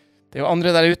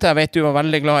andre der ute. Jeg vet du var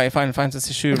veldig glad i Final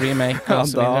Fantasy 7 Remake og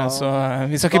så videre, så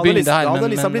vi skal ikke begynne det her. Da hadde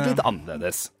det blitt litt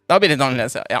annerledes. Da blir det litt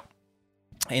annerledes, ja.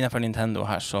 Innenfor Nintendo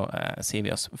her så sier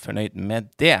vi oss fornøyd med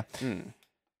det.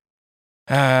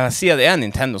 Siden det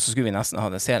Nintendo, så skulle vi nesten ha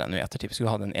det serien nå i ettertid. Vi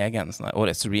skulle ha en egen sånn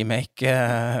årets remake,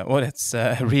 årets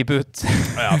reboot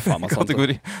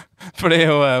kategori. For det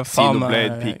jo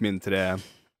Xenoblade, Pikmin 3.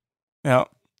 Ja.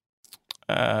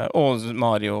 Og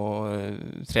Mario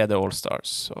 3D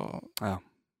All-Stars ja,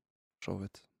 så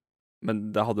vidt.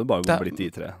 Men det hadde jo bare blitt de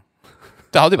 3.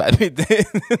 Det hadde jo bare blitt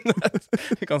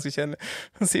ganske kjedelig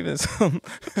å si det sånn.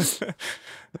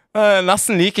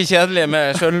 Nesten like kjedelig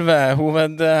med selve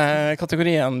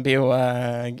hovedkategorien blir jo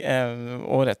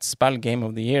årets spill Game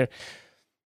of the Year.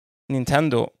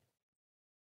 Nintendo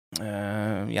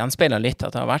gjenspeiler litt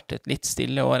at det har vært et litt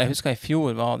stille år. Jeg husker i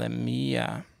fjor var det mye.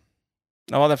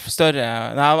 Da var det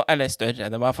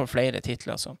det var for flere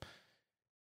titler som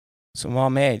var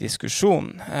med i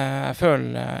diskusjonen. Jeg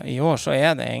føler i år så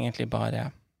det egentlig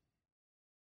bare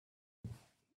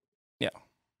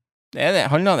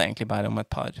handler det egentlig bare om et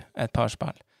par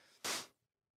spill.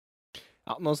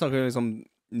 Ja, nå snakker vi liksom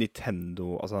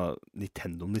Nintendo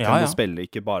spiller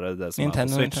ikke bare det som på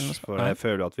Switch, for jeg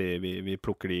føler at vi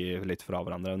plukker de litt fra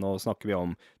hverandre. Nå snakker vi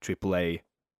om AAA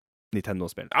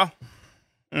Nintendo-spill. Ja.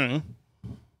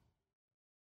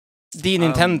 de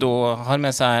Nintendo har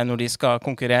med seg når de skal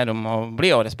konkurrere om å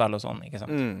bli årets spill og sånn, ikke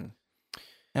sant?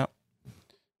 Ja.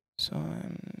 Så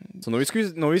når vi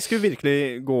skulle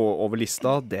virkelig gå over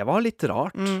lista, det var litt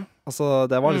rart. Altså,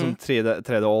 det var liksom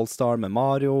 3D All-Star med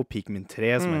Mario, Pikmin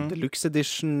 3 som en Deluxe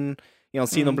Edition,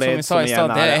 Xenoblade som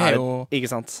igjen er jo... Ikke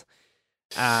sant?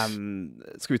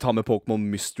 Skal vi ta med Pokémon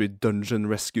Mystery Dungeon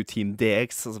Rescue Team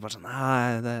DX? Og så bare sånn,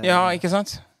 nei, det... Ja, ikke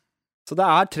sant? Så det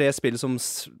er 3 spill som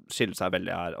skiller seg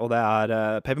veldig her, og det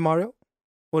er Paper Mario,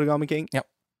 Origami King. Ja.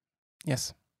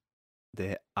 Yes.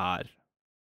 Det er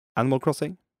Animal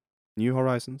Crossing, New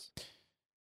Horizons.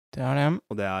 Det er det.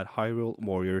 Og det er Hyrule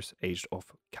Warriors Age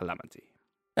of Calamity.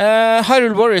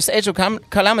 Hyrule Warriors Age of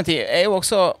Calamity er jo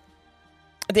også...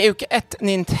 Det er jo ikke et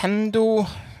Nintendo...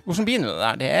 Hvordan blir det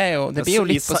der? Det blir jo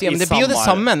litt på siden, men det blir jo det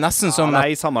samme, nesten som... Ja, det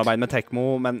er i samarbeid med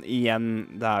Tecmo, men igjen,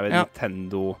 det er jo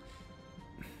Nintendo...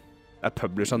 Det er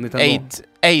publisher av Nintendo.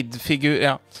 Eid figur,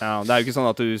 ja. Ja, det er jo ikke sånn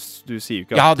at du sier jo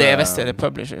ikke at... Ja, det er visst det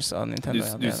publishers av Nintendo.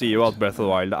 Du sier jo at Breath of the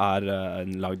Wild er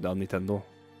lagd av Nintendo.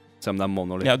 Selv om det er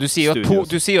Monolith. Ja, du sier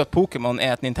jo at Pokémon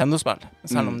er et Nintendo-spill,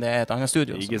 selv om det er et annet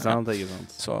studio. Ikke sant, ikke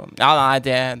sant. Så, ja, nei,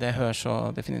 det hører så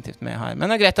definitivt med her. Men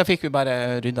det er greit, da fikk vi bare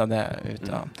rydda det ut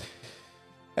av...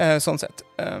 sånn sett.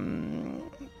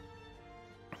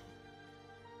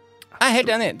 Jeg er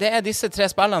helt enig. Det er disse 3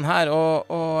 spillene her, og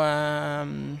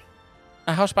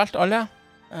jeg har spilt alle.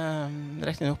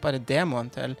 Riktig nok bare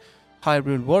demoen til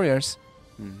Hyrule Warriors.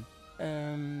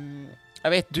 Jeg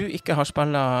vet du ikke har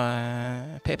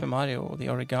spillet Paper Mario og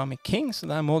The Origami King, så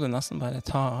der må du nesten bare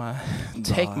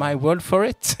take my word for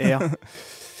it. Ja.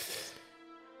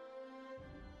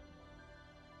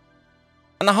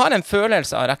 Men jeg har en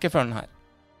følelse av rekkefølgen her.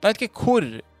 Jeg vet ikke hvor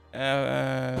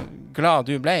glad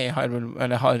du ble i Hyrule,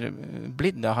 eller har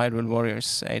blitt av Hyrule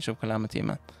Warriors Age of Calamity,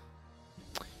 men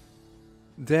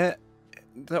det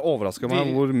overrasket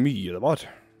meg hvor mye det var.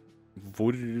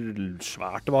 Hvor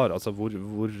svært det var, altså hvor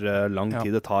lang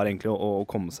tid det tar egentlig å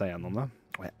komme seg gjennom det.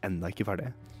 Og jeg er enda ikke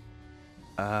ferdig.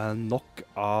 Nok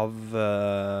av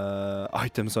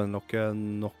items å unlocke,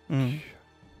 nok.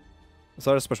 Så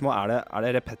er det spørsmålet, er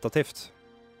det repetitivt?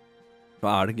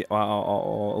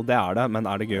 Og det er det, men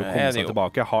er det gøy å komme seg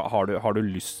tilbake? Har du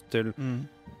lyst til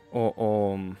å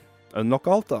unlocke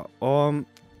alt, da? Og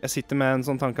jeg sitter med en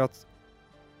sånn tanke at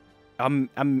jeg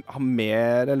har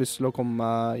mer lyst til å komme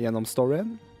gjennom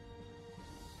storyen.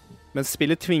 Men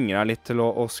spillet tvinger deg litt til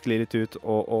å skli litt ut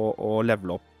og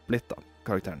levele opp litt, da,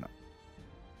 karakterene.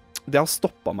 Det har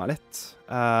stoppet meg litt.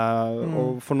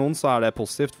 Og for noen så er det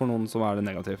positivt, for noen så er det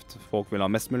negativt. Folk vil ha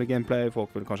mest mulig gameplay, folk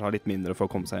vil kanskje ha litt mindre for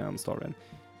å komme seg gjennom storyen.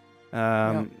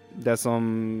 Det som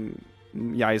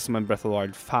jeg som en Breath of the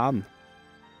Wild-fan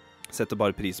setter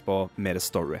bare pris på mer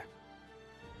story.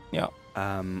 Ja.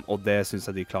 Og det synes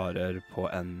jeg de klarer på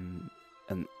en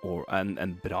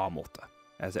bra måte.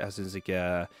 Jeg synes ikke...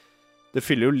 Det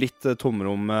fyller jo litt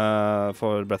tomrom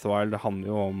for Breath of the Wild. Det handler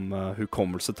jo om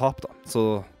hukommelsetap, da.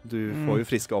 Så du får jo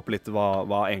friske opp litt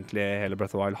hva egentlig hele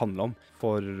Breath of the Wild handler om.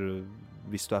 For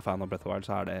hvis du er fan av Breath of the Wild,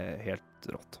 så er det helt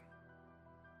rått.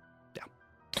 Ja.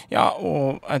 Ja, og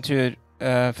jeg tror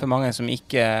for mange som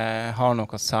ikke har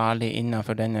noe særlig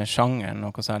innenfor denne sjangeren,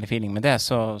 noe særlig feeling med det,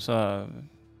 så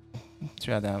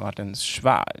tror jeg det har vært en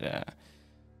svær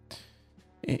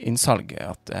innsalg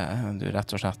at du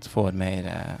rett og slett får mer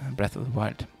Breath of the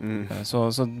Wild.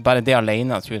 Så bare det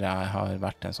alene tror jeg har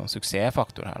vært en sånn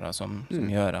suksessfaktor her, da, som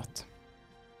gjør at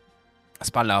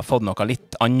spillet har fått noe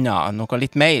litt annet, noe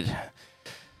litt mer.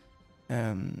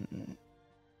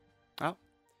 Ja.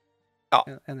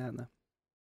 Enig.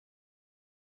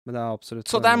 Men det er absolutt...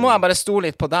 Så der må jeg bare stole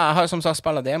litt på det. Jeg har som sagt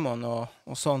spillet demoen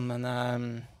og sånn, men...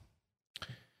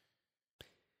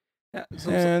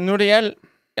 Når det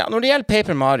gjelder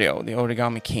Paper Mario, The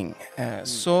Origami King,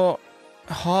 så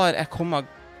har jeg kommet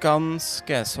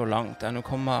ganske så langt. Jeg har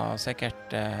kommet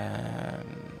sikkert...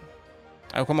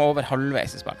 jeg har kommet over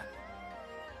halvveis i spillet.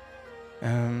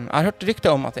 Jeg har hørt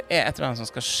rykter om at det er et eller annet som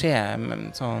skal skje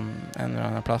sånn en eller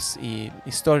annen plass i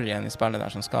storyen i spillet der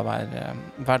som skal være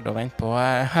verdt å vente på.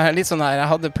 Litt sånn her,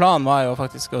 jeg hadde planen var jo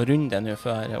faktisk å runde det nå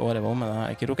før året var omme, det har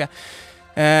jeg ikke rukket.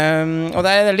 Og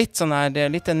det er litt sånn her, det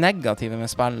er litt det negative med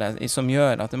spillet som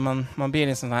gjør at man blir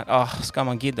litt sånn her, skal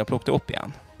man gidde å plukke det opp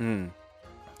igjen?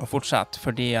 Og fortsette,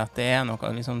 fordi at det er noe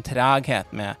liksom treghet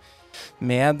med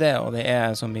det, og det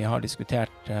er, som vi har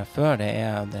diskutert før, det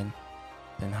er den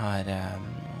her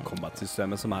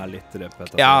combat-systemet som er litt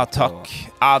repetitivt. Ja, takk.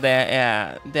 Ja,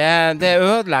 det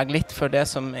ødelegger litt for det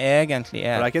som egentlig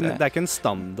er... Det er ikke en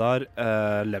standard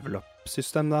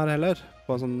level-up-system der heller.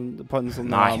 På en sånn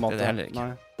Nei, måte. det er heller ikke.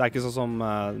 Nei, det er ikke sånn som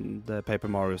det Paper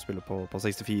Mario spiller på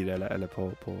 64 eller på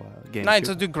GameCube. Nei,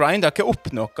 så du grinder ikke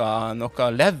opp noe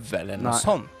level eller noe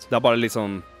sånt. Det er bare litt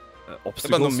sånn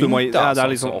obstacles du må, det er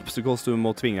liksom obstacles du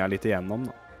må tvinge deg litt igjennom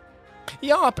da.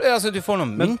 Ja, altså du får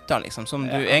noen mynter liksom som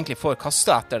du egentlig får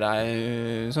kastet etter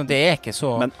deg, så det er ikke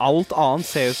så... Men alt annet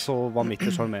ser jo så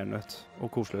vanvittig charmerende ut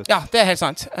og koselig ut. Ja, det er helt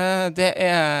sant. Det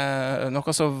er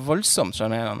noe så voldsomt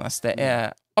charmerende. Det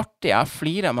er artig. Jeg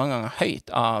flirer mange ganger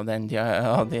høyt av de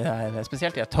der,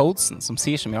 spesielt de der toadsen som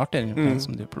sier så mye artig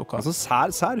som du plukker. Altså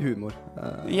sær humor.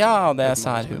 Ja, det er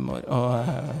sær humor.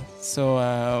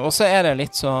 Og så er det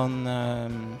litt sånn...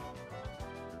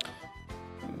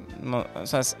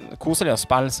 så er det koselig å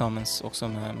spille sammen også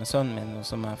med sønnen min, og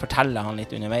som forteller han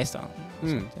litt underveis da.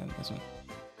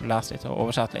 Leser litt og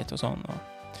oversetter litt og sånn. Og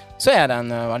så er det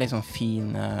en veldig sånn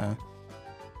fin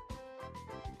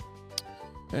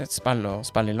et spill å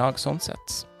spille i lag sånn sett,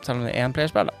 selv om det er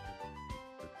en-playerspill da.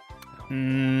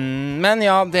 Men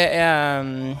ja, det er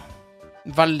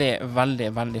veldig, veldig,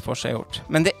 veldig forseggjort.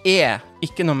 Men det er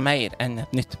ikke noe mer enn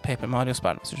et nytt Paper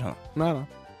Mario-spill, hvis du skjønner. Nei.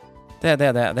 Det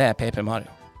er Paper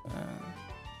Mario.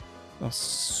 Og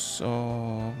så...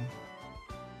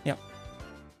 Ja.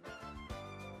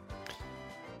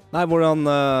 Nei, hvordan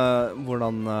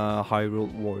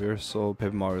Hyrule Warriors og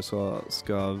Paper Mario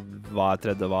skal hva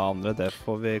tredje, hva andre, det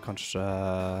får vi kanskje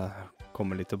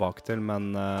komme litt tilbake til,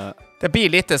 men... Det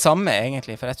blir litt det samme,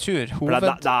 egentlig, for jeg tror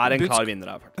det er en klar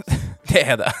vinner her, faktisk. Det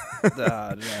er det. Det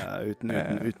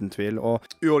er uten tvil. Og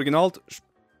uoriginalt,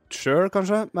 sure,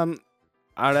 kanskje, men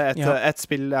er det et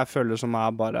spill jeg føler som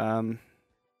er bare...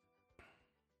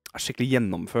 er skikkelig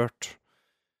gjennomført.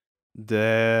 Det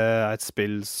er et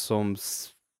spill som...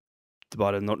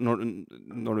 bare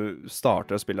når du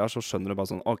starter å spille her, så skjønner du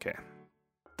bare sånn, ok,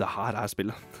 det her er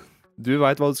spillet. Du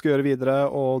vet hva du skal gjøre videre,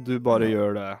 og du bare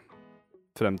gjør det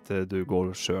frem til du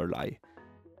går selv lei.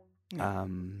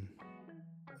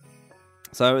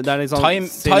 Så det er litt sånn...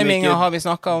 Timingen har vi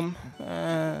snakket om.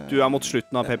 Du er mot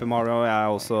slutten av Paper Mario, og jeg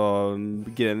er også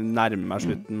nærmere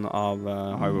slutten av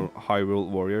Hyrule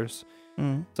Warriors.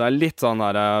 Så det er litt sånn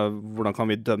her, hvordan kan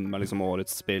vi dømme liksom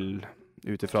årets spill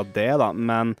utifra det da,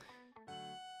 men...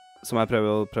 som jeg prøver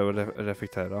å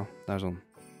reflektere. Det er sånn,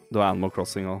 det var Animal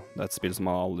Crossing også. Det er et spill som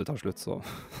aldri tar slutt, så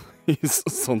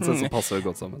sånn sett så passer det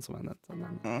godt sammen, som jeg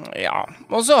nevnte. Ja,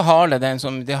 og så har det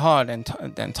de har den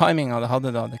timingen det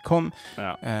hadde da det kom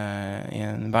i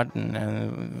en verden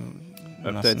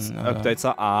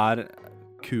Updatesa er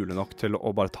kule nok til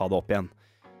å bare ta det opp igjen.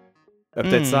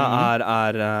 Updatesa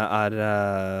er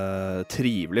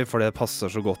trivelig, for det passer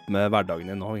så godt med hverdagen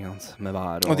din nå, med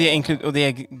vær og de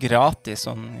er gratis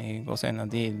sånn i gåsøyne.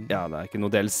 Ja, det er ikke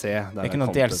noe DLC. Det er ikke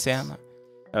noe DLC.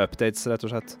 Updates, rett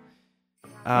og slett.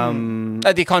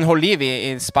 De kan holde liv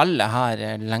i spillet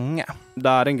her lenge.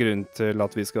 Det er en grunn til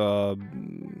at vi skal...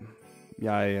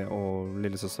 Jeg og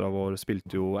lillesøstera vår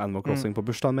spilte jo Animal Crossing på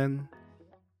bursdagen min.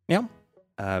 Ja.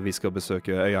 Vi skal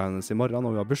besøke øya hennes i morgen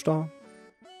når vi har bursdag.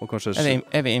 Og kanskje...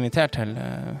 Er vi invitert til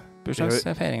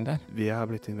bursdagsfeiring der? Vi er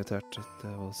blitt invitert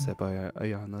til å se på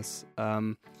øya hennes.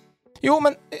 Jo,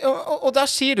 men og der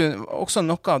sier du også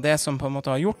noe av det som på en måte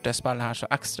har gjort det spillet her så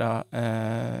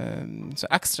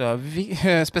ekstra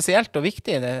spesielt og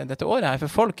viktig dette året her. For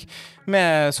folk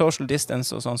med social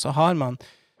distance og sånn, så har man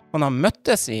har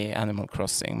møttes i Animal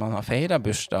Crossing, man har feiret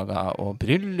bursdager og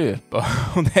bryllup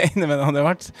og det ene med det har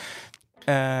vært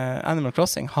Animal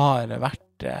Crossing har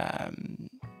vært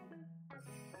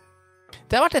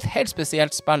det har vært et helt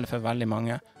spesielt spill for veldig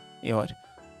mange i år.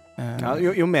 Ja,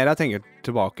 jo mer jeg tenker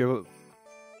tilbake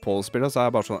på spillet, så er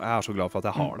jeg bare sånn, jeg er så glad for at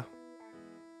jeg har det.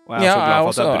 Og jeg er så glad for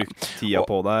at jeg har brukt tida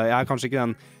på det. Jeg er kanskje ikke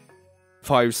den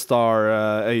 5-star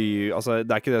altså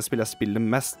det er ikke det spillet jeg spiller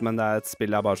mest, men det er et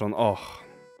spill jeg bare sånn,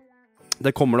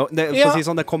 det kommer for å si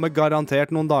sånn, det kommer garantert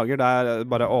noen dager der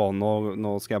bare,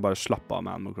 nå skal jeg bare slappe av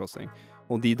med Animal Crossing.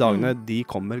 Og de dagene, de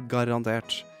kommer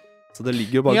garantert. Så det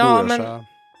ligger jo bare dårlig seg.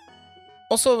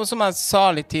 Og så, som jeg sa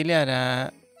litt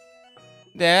tidligere,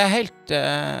 det er helt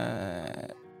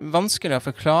vanskelig å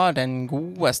forklare den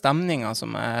gode stemningen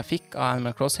som jeg fikk av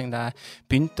Animal Crossing da jeg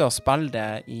begynte å spille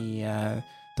det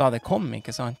da det kom,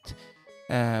 ikke sant?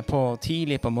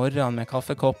 Tidlig på morgenen med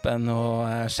kaffekoppen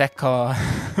og sjekka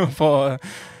og få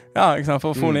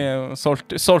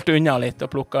solgt unna litt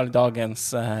og plukka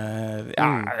dagens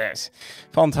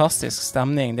fantastisk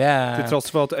stemning. Til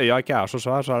tross for at øya ikke er så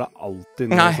svær, så er det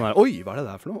alltid noe sånn her, oi, hva er det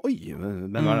der for noe? Oi,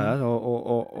 men hva er det der?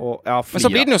 Men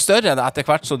så blir den jo større da, etter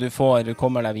hvert så du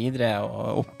kommer deg videre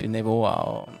og opp i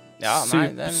nivået.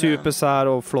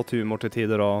 Supersær og flott humor til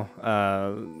tider og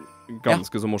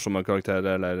ganske så morsomme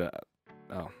karakterer, eller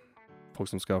folk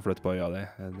som skal flytte på øya di.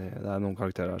 Det noen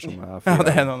karakterer her som Ja, fri.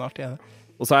 det noen artige, det.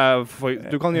 Og så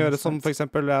du kan gjøre som for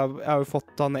eksempel, jeg har jo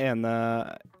fått han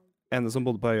ene som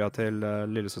bodde på øya til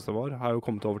lillesøster vår, har jo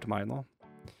kommet over til meg nå.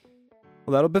 Og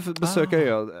det å besøke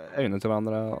øyene til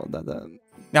hverandre, og det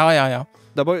Ja.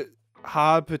 det bare,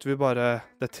 her putter vi bare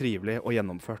det trivelig og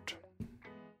gjennomført.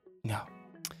 Ja.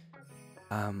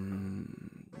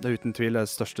 Det uten tvil det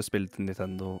største spillet til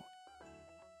Nintendo.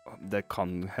 Det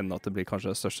kan hende at det blir kanskje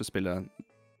det største spillet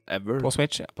ever. På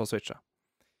Switch, ja. På Switch, ja.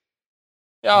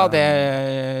 Ja,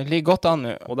 det ligger godt an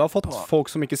nå. Og det har fått folk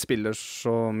som ikke spiller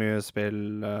så mye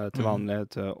spill til vanlig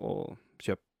til å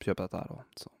kjøpe dette her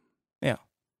også. Ja.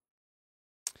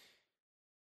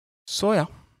 Så ja.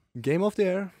 Game of the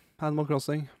Year, Animal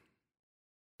Crossing.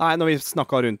 Nei, når vi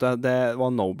snakket rundt det, det var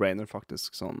no-brainer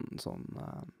faktisk.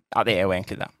 Ja, det jo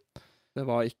egentlig det. Det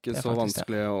var ikke Det så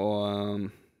vanskelig å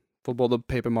for både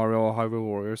Paper Mario og Hyrule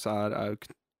Warriors jo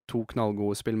to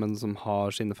knallgode spill, men som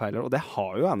har sine feiler. Og det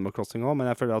har jo Animal Crossing også, men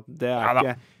jeg føler at det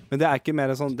ikke... Men det ikke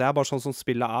mer sånn... Det bare sånn som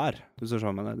spillet hvis du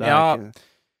skjønner det.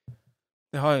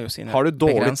 Det har jo sine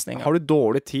begrensninger. Har du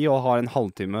dårlig tid og har en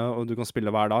halvtime, og du kan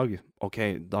spille hver dag, ok,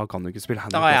 da kan du ikke spille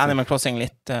Animal Crossing. Da Animal Crossing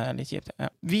litt kjipt. Ja.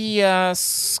 Vi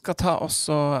skal ta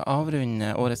også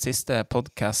avrunde årets siste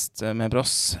podcast med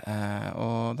Bross,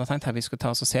 og da tenkte jeg vi skulle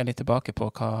ta oss og se litt tilbake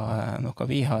på noe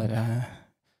vi har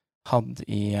hatt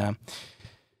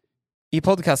i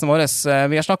podcasten vår.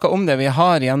 Vi har snakket om det. Vi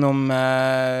har gjennom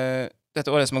dette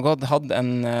året som har gått, hatt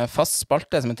en fast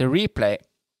spalte som heter Replay.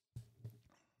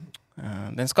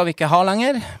 Den skal vi ikke ha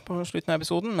lenger på slutten av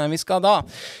episoden, men vi skal da,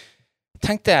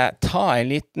 tenkte jeg, ta en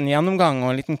liten gjennomgang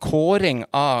og en liten kåring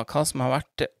av hva som har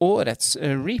vært årets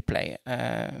replay.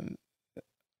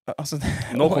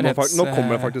 Nå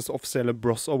kommer det faktisk offisielle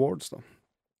Bros Awards da.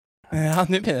 Ja,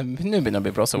 nå begynner det å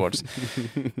bli Bros Awards.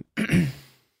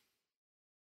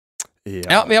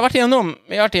 Ja, vi har vært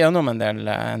igjennom en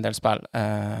del spill.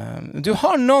 Du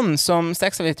har noen som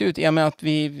stekker seg litt ut i og med at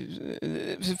vi,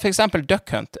 for eksempel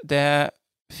Duck Hunt, det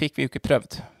fikk vi jo ikke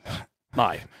prøvd.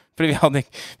 Nei. Fordi vi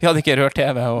hadde ikke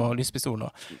rør-TV og lyspistol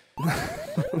og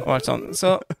alt sånt.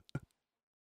 Så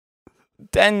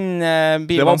den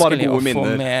blir vanskelig å få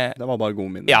med. Det var bare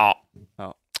gode minner. Ja.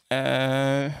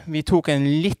 Vi tok en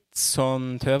litt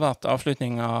sånn tøvat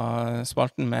avslutning av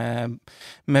spalten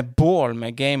med Ball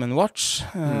med Game & Watch,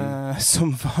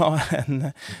 som var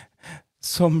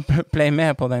som ble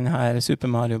med på den her Super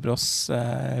Mario Bros.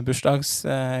 Bursdags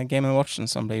Game &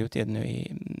 Watchen som ble utgitt nå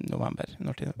i november.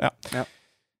 Ja.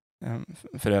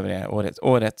 For øvrig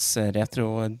årets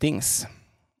retro-dings.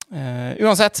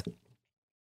 Uansett,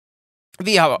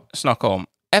 vi har snakket om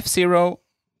F-Zero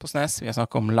på SNES, vi har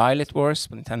snakket om Lilith Wars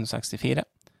på Nintendo 64.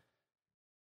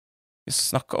 Vi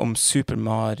snakket om Super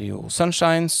Mario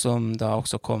Sunshine, som da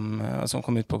også kom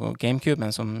ut på GameCube, men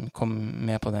som kom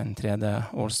med på den 3D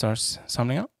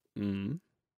All-Stars-samlingen.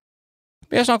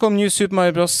 Vi har snakket om New Super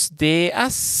Mario Bros.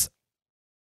 DS.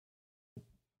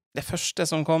 Det første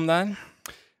som kom der.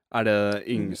 Det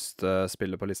yngste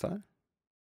spillet på lista her?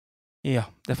 Ja,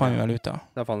 det fant vi vel ut av.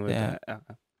 Det fant vi ut av, ja.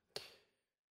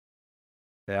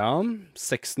 Ja,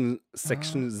 Section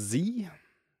Z.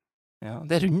 Ja,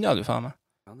 det rundet du faen meg.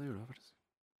 Ja, det gjorde jeg faktisk.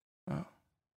 Ja.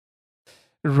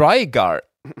 Rygar.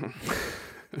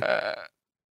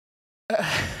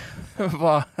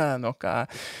 Var noe.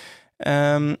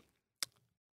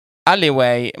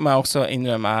 Alleyway må jeg også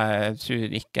innrømme, jeg tror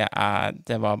ikke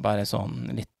det var bare sånn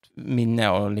litt minne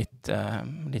og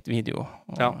litt video.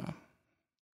 Og, ja.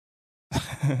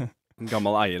 En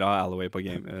gammel eier av Alleyway på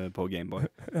Gameboy.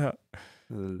 Ja.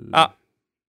 Ja.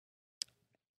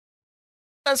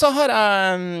 Så har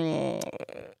jeg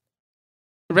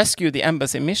Rescue the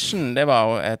Embassy Mission. Det var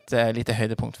jo et lite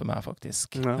høydepunkt for meg,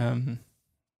 faktisk. Ja.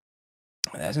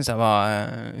 Det synes jeg var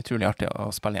utrolig artig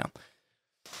å spille igjen.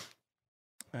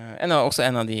 Også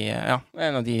en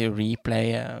av de replay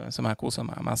som jeg koser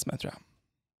meg mest med, tror jeg.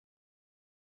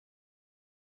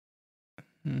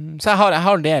 Så jeg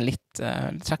har det litt,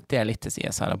 trekk det litt til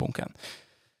siden her av bunken.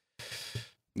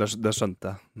 Det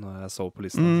skjønte jeg når jeg så på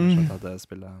lista. Så skjønte jeg at det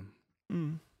spillet...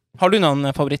 Har du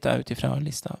noen favoritter utifra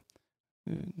lista?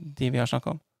 De vi har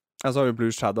snakket om? Jeg så jo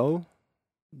Blue Shadow.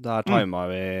 Der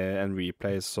timet vi en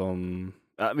replay som...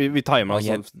 Ja, vi timet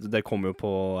sånn, det kom jo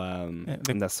på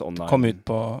NES Online. Kom ut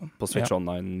på Switch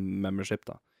Online Membership,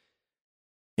 da.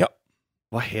 Ja.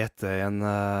 Hva het det igjen?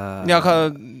 Ja,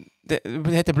 det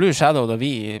heter Blue Shadow da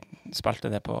vi spilte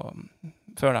det på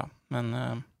før da,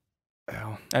 men...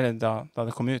 Ja. Eller da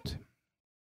det kom ut.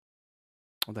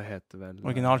 Og det heter vel...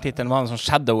 Originaltitelen var en sånn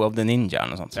Shadow of the Ninja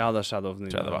eller noe sånt. Ja, det er Shadow of the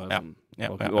Ninja. Det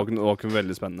var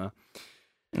veldig spennende.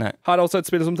 Nei. Her er også et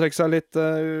spill som trekker seg litt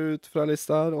ut fra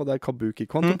lista her, og det er Kabuki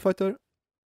Quantum Fighter.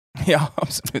 Ja,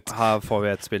 absolutt. Her får vi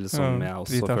et spill som jeg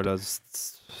også dritartig. føler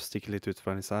stikker litt ut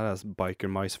fra lista her. Det er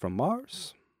Biker Mice from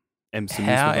Mars. MC Ja,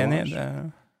 Mice from enig.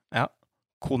 Mars. Ja.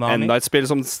 Konami. Enda et spill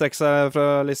som strekker seg fra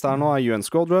lista her nå, er UN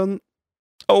Squadron.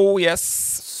 Oh, yes!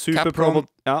 Super Capcom.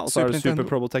 Ja, og så er Super det Super Nintendo.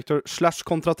 Probotector /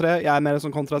 Contra 3. Jeg er mer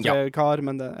som Contra 3-kar,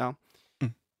 men det, ja.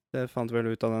 Mm. Det fant vi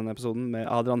vel ut av den episoden med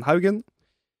Adrian Haugen.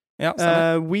 Ja,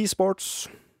 stemmer. Wii Sports.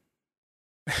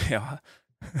 Ja.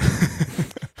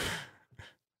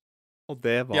 Og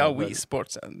det var Ja, vel- Wii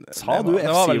Sports. Sa du det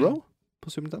var vel- F-Zero på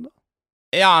Super Nintendo?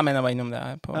 Ja, jeg mener jeg var innom det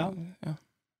her på... Ja. Ja.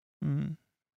 Mm.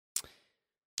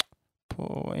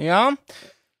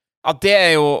 Ja, det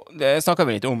er jo... Det snakket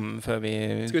vi litt om før vi...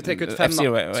 Skal vi trekke ut 5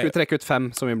 F-Zero da? Skal vi trekke ut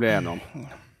 5 som vi ble enige om?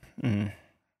 Mm.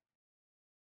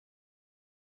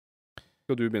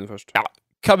 Skal du begynne først? Ja.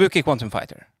 Kabuki Quantum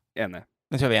Fighter. Enig.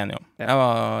 Det tror jeg vi er enige om. Ja. Det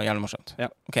var jævlig morsomt. Ja.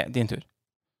 Ok, din tur.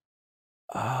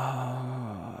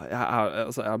 Jeg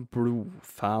er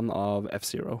blodfan av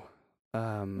F-Zero.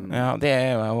 Ja, det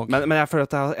er jo jeg også. Men jeg føler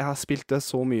at jeg har spilt det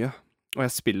så mye, og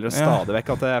jeg spiller det stadig vekk,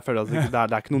 at jeg føler at det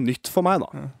er ikke noe nytt for meg da.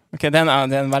 Ok, det er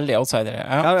en veldig outsider. Ja.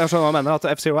 Ja, jeg skjønner hva jeg mener, at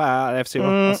F-Zero er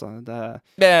F-Zero. Altså,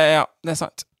 Ja, det er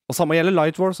sant. og samme gjelder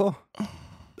Light Wars også.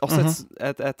 Også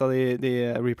et av de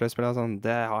replay-spillene, sånn,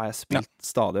 det har jeg spilt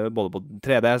stadig, både på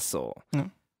 3DS og...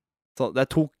 Så det er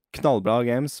 2 knallbra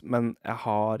games, men jeg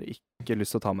har ikke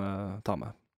lyst til å ta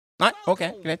med. Nei, ok,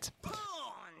 greit.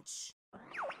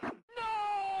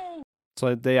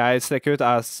 Så det jeg strekker ut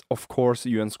er, of course,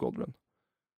 UN Squadron.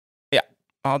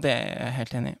 Ja, det er jeg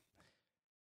helt enig i.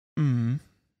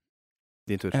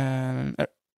 Din tur.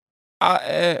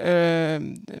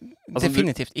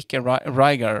 Definitivt ikke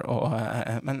Rygar og...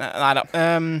 Men nei da.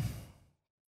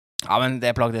 Ja, men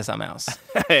det plagde seg med, altså.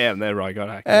 Enig, Rygar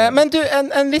er ikke... Men du,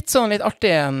 en litt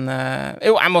artig en...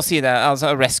 jo, jeg må si det,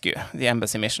 altså Rescue, The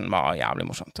Embassy Mission var jævlig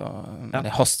morsomt,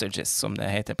 eller Hostages, som det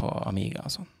heter på Amiga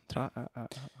og sånn, tror jeg.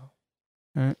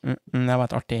 Det var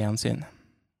et artig gjensyn.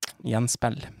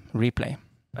 Gjenspill. Replay.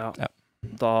 Ja.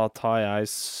 Da tar jeg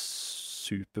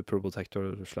Super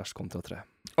Probotector / Contra 3.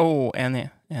 Enig.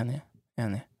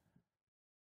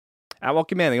 Jeg var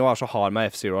ikke meningen å være så hard med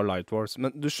F-Zero og Light Wars,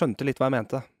 men du skjønte litt hva jeg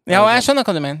mente. Ja, og jeg skjønner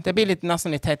hva du mener. Det blir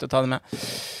nesten litt teit å ta det med.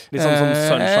 Litt sånn som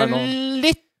Sunshine nå.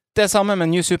 Litt det samme med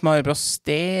New Super Mario Bros.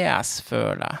 DS,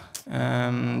 føler jeg.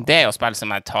 Det er jo spill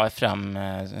som jeg tar frem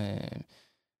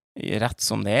rett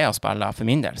som det er å spille, for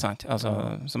min del, sant? Altså,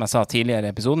 som jeg sa tidligere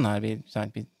i episoden her,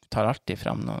 vi tar alltid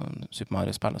frem noen Super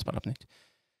Mario-spill og spiller på nytt.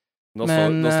 Nå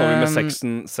står vi med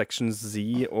Section Z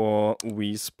og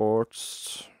Wii Sports,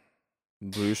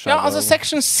 Blue Shadow. Ja, altså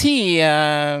Section C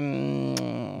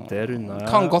Det runder jeg.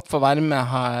 kan godt få være med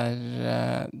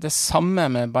her. Det samme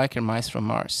med Biker Mice from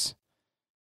Mars.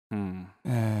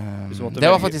 Hvis du måtte det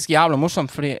var velge- faktisk jævla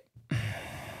morsomt, fordi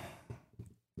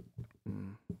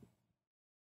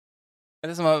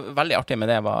det som var veldig artig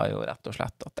med det var jo rett og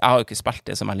slett at jeg har jo ikke spilt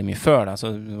det så veldig mye før da, så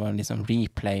det var liksom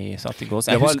replay satt i gås.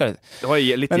 Jeg husker det. Det var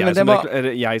litt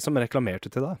jeg som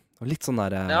reklamerte til deg. Det var litt sånn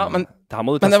der... Ja, men det her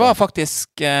må du det teste. var faktisk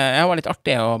jeg var litt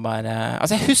artig å bare...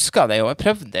 Altså, jeg husker det jo, jeg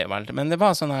prøvde det jo vel, men det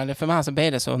var sånn her, for meg så ble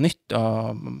det så nytt,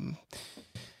 og...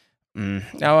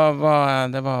 det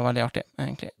var veldig artig,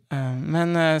 egentlig.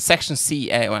 Men Section C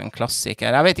er jo en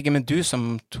klassiker. Jeg vet ikke, men du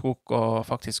som tok og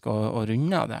faktisk og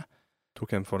rundet det.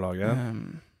 Tok en for laget.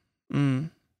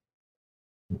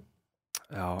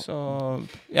 Ja. Så,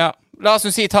 ja, la oss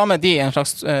jo si, ta med de en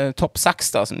slags topp 6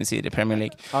 da, som de sier i Premier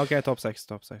League. Ok, topp 6.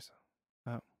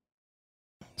 Ja.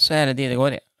 Så er det de det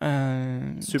går i.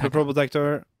 Super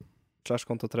Probotector /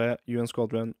 Contra 3, UN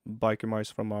Squadron, Biker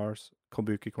Mice from Mars,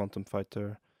 Kabuki Quantum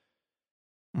Fighter,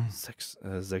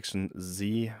 Section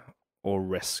Z og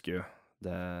Rescue.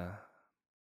 Der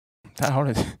har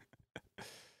du det.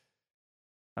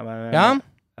 Jeg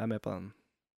er med på den.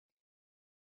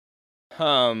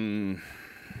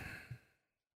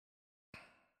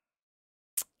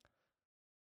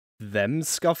 Hvem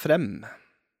skal frem?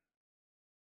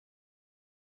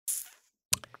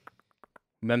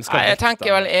 Hvem skal Nei, jeg vekk, tenker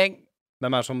da? vel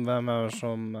Hvem er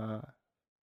som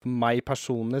For meg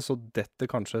personlig så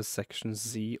dette kanskje Section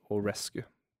Z og Rescue.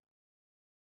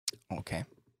 Ok.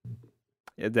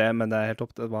 Men det er helt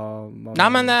opp til hva Nei,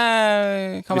 men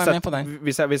kan være med på den.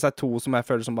 Hvis det er 2 som jeg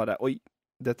føler som bare oi,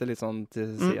 dette er litt sånn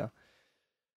til siden.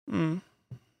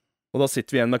 Og da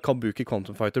sitter vi igjen med Kabuki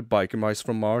Quantum Fighter, Biker Mice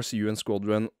from Mars, UN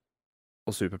Squadron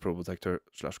og Super Probotector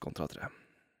 / Contra 3.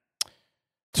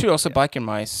 Tror også Biker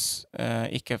Mice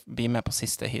ikke blir med på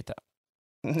siste heatet.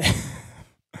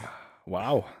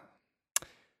 Wow.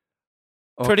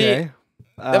 Fordi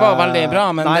Det var veldig bra,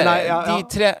 men ja.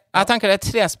 jeg tenker det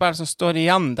 3 spill som står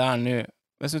igjen der nå.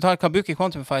 Hvis du tar Kabuki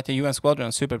Quantum Fighter, UN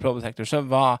Squadron, Super Pro Protector, så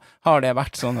har det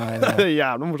vært sånn her... Det er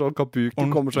jævlig morsomt, Kabuki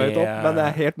kommer så høyt opp, men jeg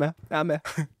er helt med. Jeg er med.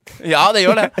 Ja, det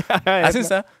gjør det. Jeg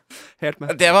synes det. Helt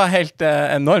med. Det var helt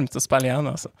enormt å spille igjen,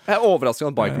 altså. Jeg er overrasket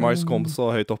at Biker Mice kom så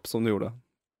høyt opp som det gjorde.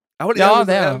 Det er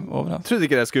overraskende. Jeg trodde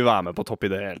ikke det skulle være med på topp i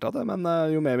det hele tatt, men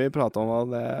jo mer vi prater om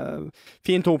det,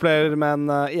 fin 2-player, men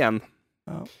igjen.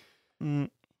 Ja.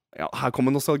 Ja, her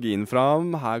kommer nostalgien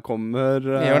fram, her kommer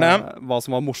hva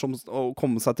som var morsomt å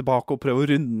komme seg tilbake og prøve å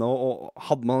runde, og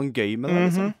hadde man gøy med det,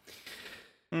 liksom.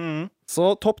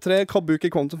 Så topp 3, Kabuki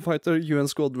Quantum Fighter,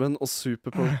 UN Squadron og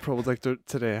Super Pro Protector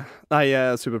 3. Nei,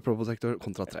 Super Pro Protector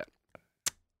kontra 3.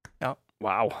 Ja.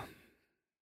 Wow.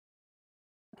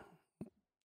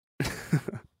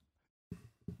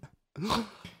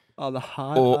 Ja, det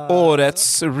her og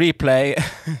årets replay.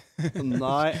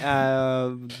 Nei,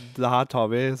 det her tar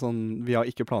vi sånn. Vi har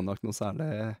ikke planlagt noe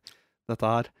særlig dette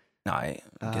her. Nei,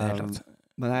 ikke helt klart.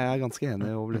 Men jeg er ganske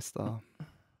enig over lista.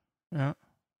 Ja.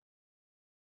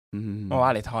 Og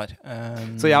er litt hard.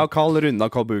 Så jeg og Carl runda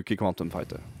Kabuki Quantum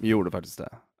Fighter. Vi gjorde faktisk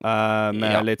det.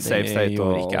 Med litt safe state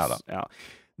og ikke jeg, ja.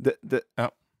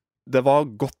 Det var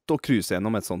godt å cruise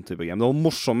gjennom et sånt type game. Det var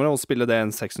morsommere å spille det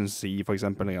enn Section C, for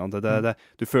eksempel.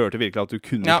 Du følte virkelig at du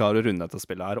kunne klare å runde dette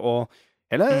spillet her. Og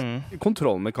hele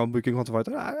kontrollen med Kabuki Quantum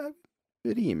Fighter er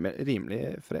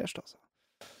rimelig fresh, altså.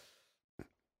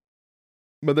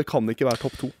 Men det kan ikke være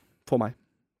topp 2 for meg.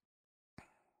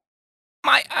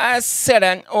 Nei, jeg ser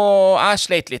den, og jeg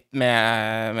sleit litt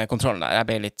med kontrollen der. Jeg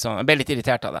ble litt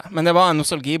irritert av det. Men det var en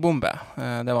nostalgibombe.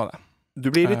 Det var det. Du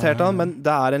blir irritert av den, men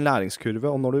det er en læringskurve,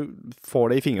 og når du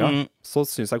får det i fingrene, så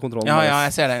synes jeg kontrollen... Ja,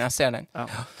 jeg ser den. Ja.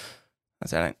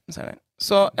 Jeg ser den.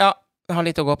 Så, ja, jeg har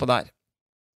litt å gå på der.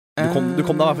 Du kom deg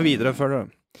i hvert fall videre før det.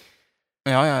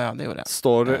 Ja, det gjorde jeg.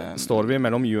 Står vi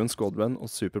mellom UN Squadron og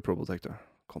Super Pro Protector?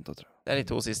 Det er de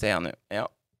 2 siste igjen nå,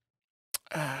 ja.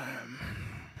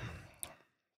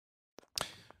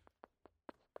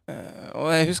 Og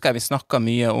jeg husker vi snakket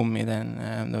mye om i den,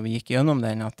 når vi gikk gjennom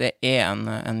den, at det er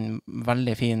en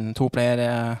veldig fin 2-player,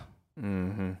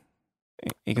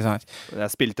 ikke sant?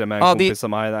 Jeg spilte med en kompis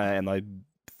av meg, det er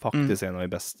faktisk en av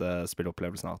de beste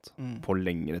spillopplevelsene jeg har hatt på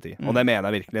lengre tid. Og det mener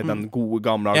jeg virkelig, den gode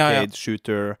gamle arcade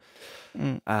shooter.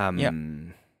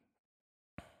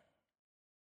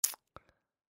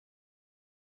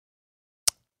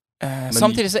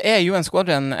 Samtidig så er UN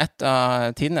Squadron et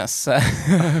av tidenes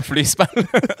flyspill.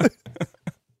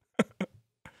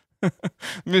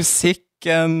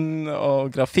 Musikken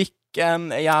og grafikken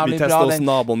er jævlig bra. Vi testet hos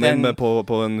naboen min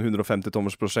på en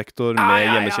 150-tommers prosjektor med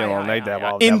hjemmekinoanlegg.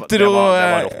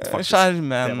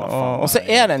 Intro-skjermen. Og så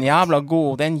er det en jævla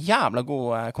god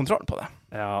kontroll på det.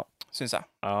 Ja. Synes jeg.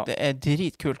 Ja. Det er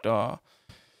dritkult å...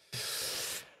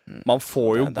 Man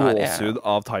får jo gåsehud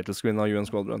av title screen av UN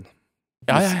Squadron.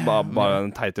 Ja. Bare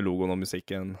den teite logoen og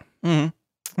musikken. Det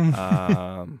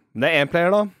er en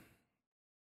player, da.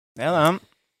 Det er det.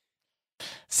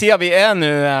 Siden vi er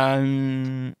nå...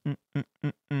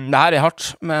 det her er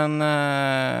hardt, men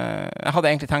jeg hadde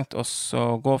egentlig tenkt oss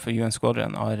å gå for UN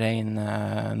Squadron av ren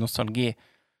nostalgi.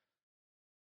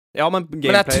 Ja, men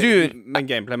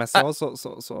gameplay-messig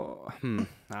også,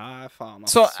 nei, faen,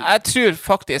 Så jeg tror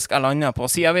faktisk jeg lander på,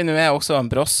 siden vi nå er også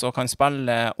en bross og kan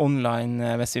spille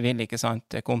online hvis vi vil, ikke sant,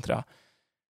 kontra.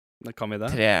 Kan vi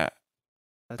det? 3.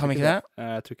 Kan vi ikke det?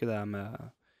 Jeg tror ikke det er med...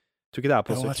 Jeg tror ikke det er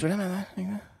på Switch. Jeg tror det er med det.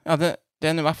 Ja, det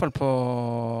er nå i hvert fall på...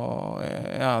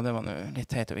 Ja, det var nå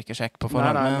litt teit å ikke sjekke på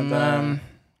forhånd, men...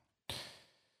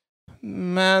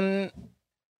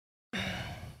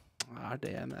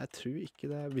 det, men jeg tror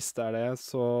ikke det. Hvis det er det,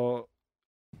 så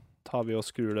tar vi og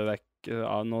skrur det vekk.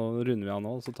 Nå runder vi av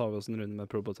nå, så tar vi oss en runde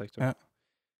med Pro Protector.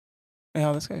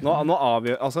 Ja, det skal vi. Nå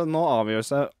avgjør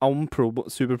seg om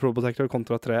Super Pro Protector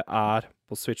kontra 3 er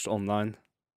på Switch Online.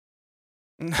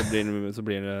 Så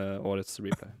blir det årets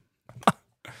replay.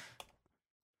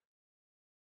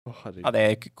 Herregud. Ja, det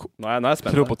er ikke... Nå er jeg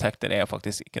spent. Pro Protector er jo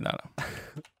faktisk ikke der, da.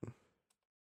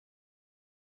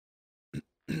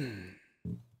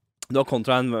 Du har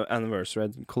Contra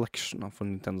Anniversary Collection for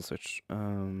Nintendo Switch.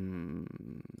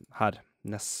 Her,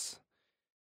 NES.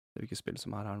 Det er jo ikke spill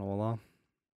som er her nå, da.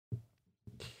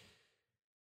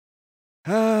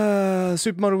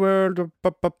 Super Mario World,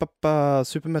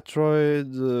 Super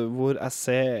Metroid, hvor jeg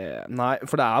ser... Nei,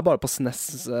 for det er bare på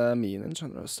SNES Mini,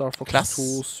 skjønner du. Star Fox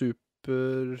 2,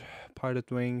 Super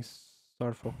Pilot Wings,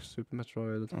 Star Fox, Super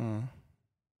Metroid.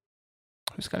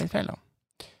 Husker jeg litt feil, da.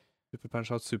 Super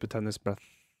Punch-Out, Super Tennis Breath.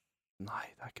 Nei,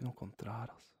 det er ikke noe kontra her,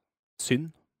 altså.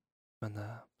 Synd, men...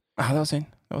 Ja, det var synd.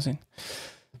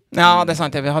 Ja, det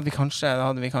sant. Da hadde vi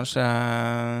kanskje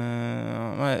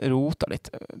rota litt.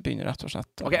 Begynner rett og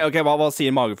slett. Ok, hva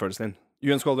sier magefølelsen din?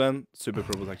 UN Squadron, Super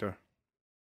Pro Protector.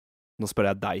 Nå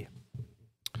spør jeg deg.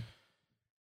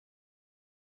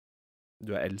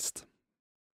 Du er eldst.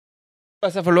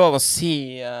 Hvis jeg får lov å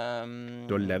si...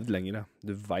 Du har levd lenger, ja.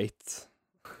 Du vet.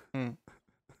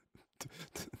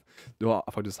 Du har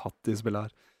faktisk hatt de spillet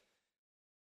her.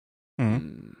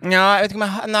 Ja, jeg vet ikke om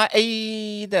jeg... Nei,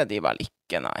 det de vel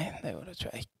ikke, nei. Det tror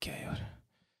jeg ikke jeg gjør.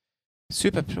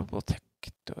 Super Pro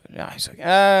Protector... Ja, jeg husker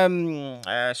ikke.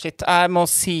 Shit, jeg må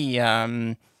si...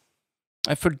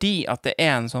 fordi at det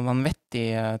er en sånn vanvittig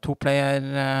to-player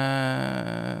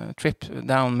trip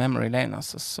down memory lane,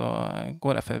 altså, så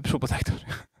går jeg for Pro Protector.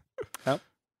 Ja.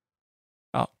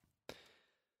 Ja.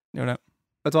 Gjør det.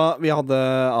 Vet du hva? Vi hadde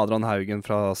Adrian Haugen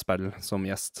fra Spill som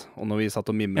gjest, og når vi satt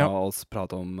og mimret og oss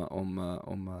pratet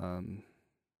om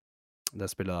det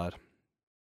spillet der,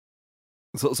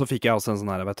 så fikk jeg også en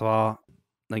sånn her, vet du hva?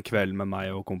 Den kvelden med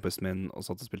meg og kompisen min og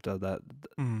satt og spilte, det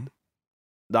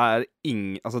er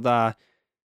ingen, altså det er,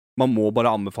 man må bare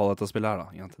anbefale dette spillet her da.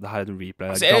 Det her er en replay.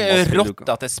 Altså, er det rått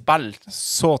at det spill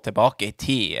så tilbake i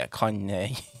tid kan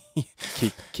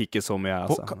kikke så mye,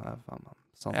 altså.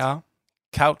 Sant. Ja.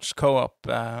 Couch co-op.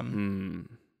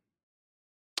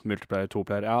 Multiplayer,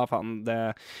 toplayer. Ja, faen,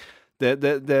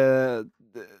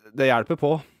 det hjelper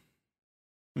på.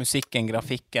 Musikken,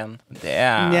 grafikken, det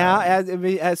er... Ja,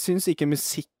 jeg synes ikke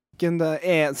musikken, det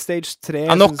er Stage 3...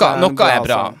 Ja, noe er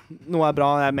bra. Altså. Noe er bra,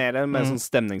 jeg er mer med sånn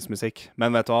stemningsmusikk.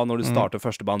 Men vet du hva, når du starter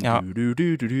første band, det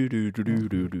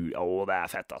er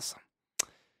fett, altså.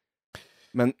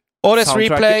 Men årets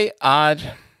replay er...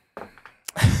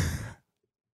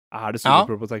 Er det Super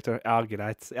Pro Protector? Ja,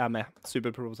 greit. Jeg er med.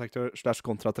 Super Pro Protector /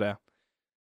 Contra 3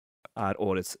 er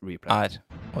årets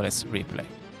replay.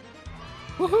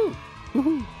 Woohoo!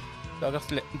 Da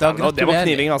det var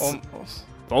knivingen, altså.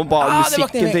 Det var bare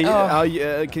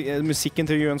musikken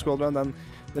til UN Squadron, den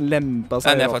lempa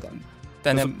seg.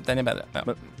 Den er bedre, ja.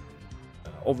 Men,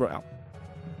 ja.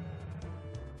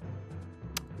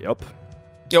 Jopp.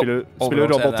 Spiller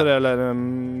du roboter eller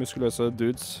muskuløse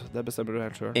dudes? Det bestemmer du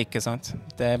helt selv. Ikke sant?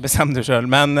 Det bestemmer du selv.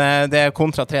 Men det er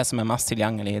Contra 3 som er mest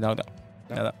tilgjengelig i dag, da. Ja.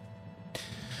 Det er det.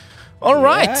 All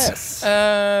right! Yes.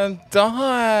 Da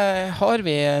har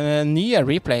vi nye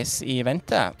replays i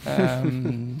vente.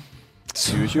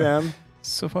 2021.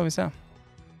 Så får vi se.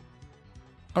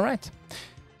 All right.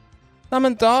 Nei,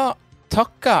 men da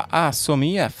takker jeg så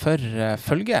mye for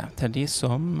følget til de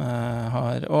som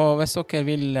har... Og hvis dere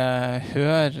vil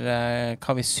høre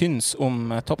hva vi syns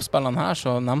om toppspillene her,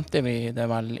 så nevnte vi det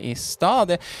vel i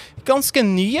stad. Det er ganske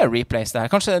nye replays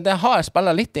der. Kanskje det har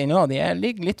spillet litt inn nå. De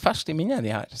ligger litt ferskt i minnet,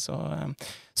 de her. Så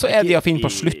er de å finne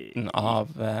på slutten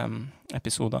av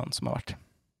episodene som har vært.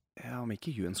 Ja, om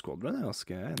ikke UN Squadron er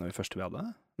ganske en av de første vi hadde.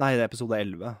 Nei, det er episode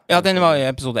 11. Ja, den var i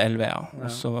episode 11, ja.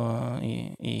 Og så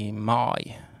i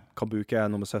mai. Kabuki er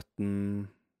nummer 17.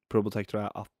 Pro Protector er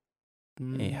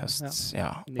 18. I høst, ja.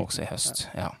 Også i høst,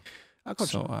 ja. Ja,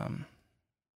 kanskje.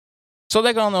 Så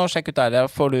det går an å sjekke ut der.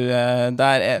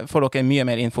 Der får dere mye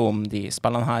mer info om de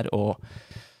spillene her, og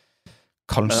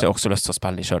kanskje også lyst til å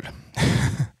spille de selv.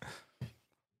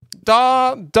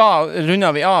 Da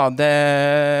runder vi av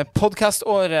det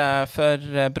podcaståret for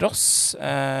Bross.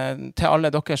 Til alle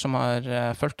dere som har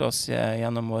fulgt oss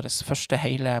gjennom vårt første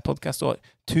hele podcastår.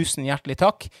 Tusen hjertelig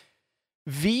takk.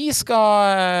 Vi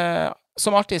skal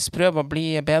som alltid prøve å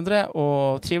bli bedre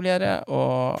og triveligere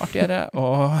og artigere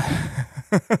og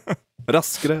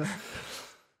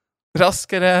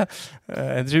raskere,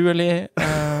 druelig.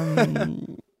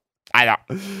 Neida.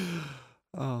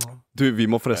 Du, vi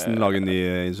må forresten lage en ny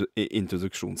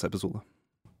introduksjonsepisode.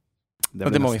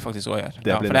 Det må vi faktisk også gjøre.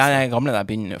 For det er gamle der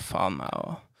begynner jo faen meg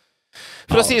å...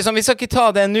 For å si det sånn, vi skal ikke ta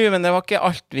det nå, men det var ikke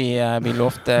alt vi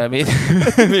lovte, vi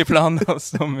planer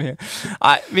som vi...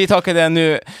 Nei, vi takker det nå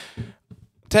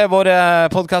til våre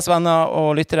podcastvenner og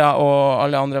lyttere og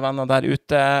alle andre venner der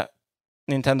ute.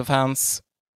 Nintendo-fans,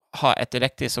 ha et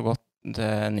riktig så godt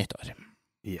nyttår.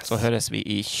 Yes. Så høres vi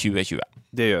i 2020.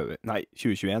 Det gjør vi. Nei,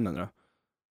 2021 mener du?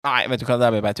 Nei, vet du hva,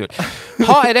 det blir bare tull.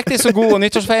 Ha en riktig så god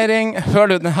nyttårsfeiring. Hører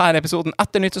du denne episoden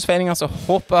etter nyttårsfeiringen, så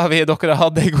håper vi dere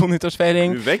hadde en god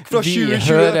nyttårsfeiring. Vekk fra 2020!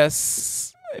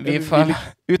 Vi høres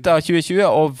ut av 2020,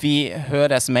 og vi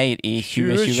høres mer i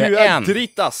 2021. 2020 er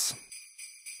dritt, ass!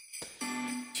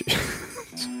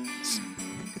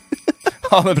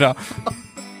 Ha det bra.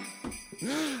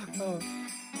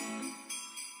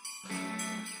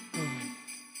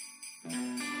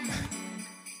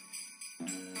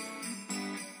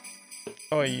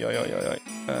 Oi.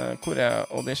 Hvor er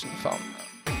audition, faen?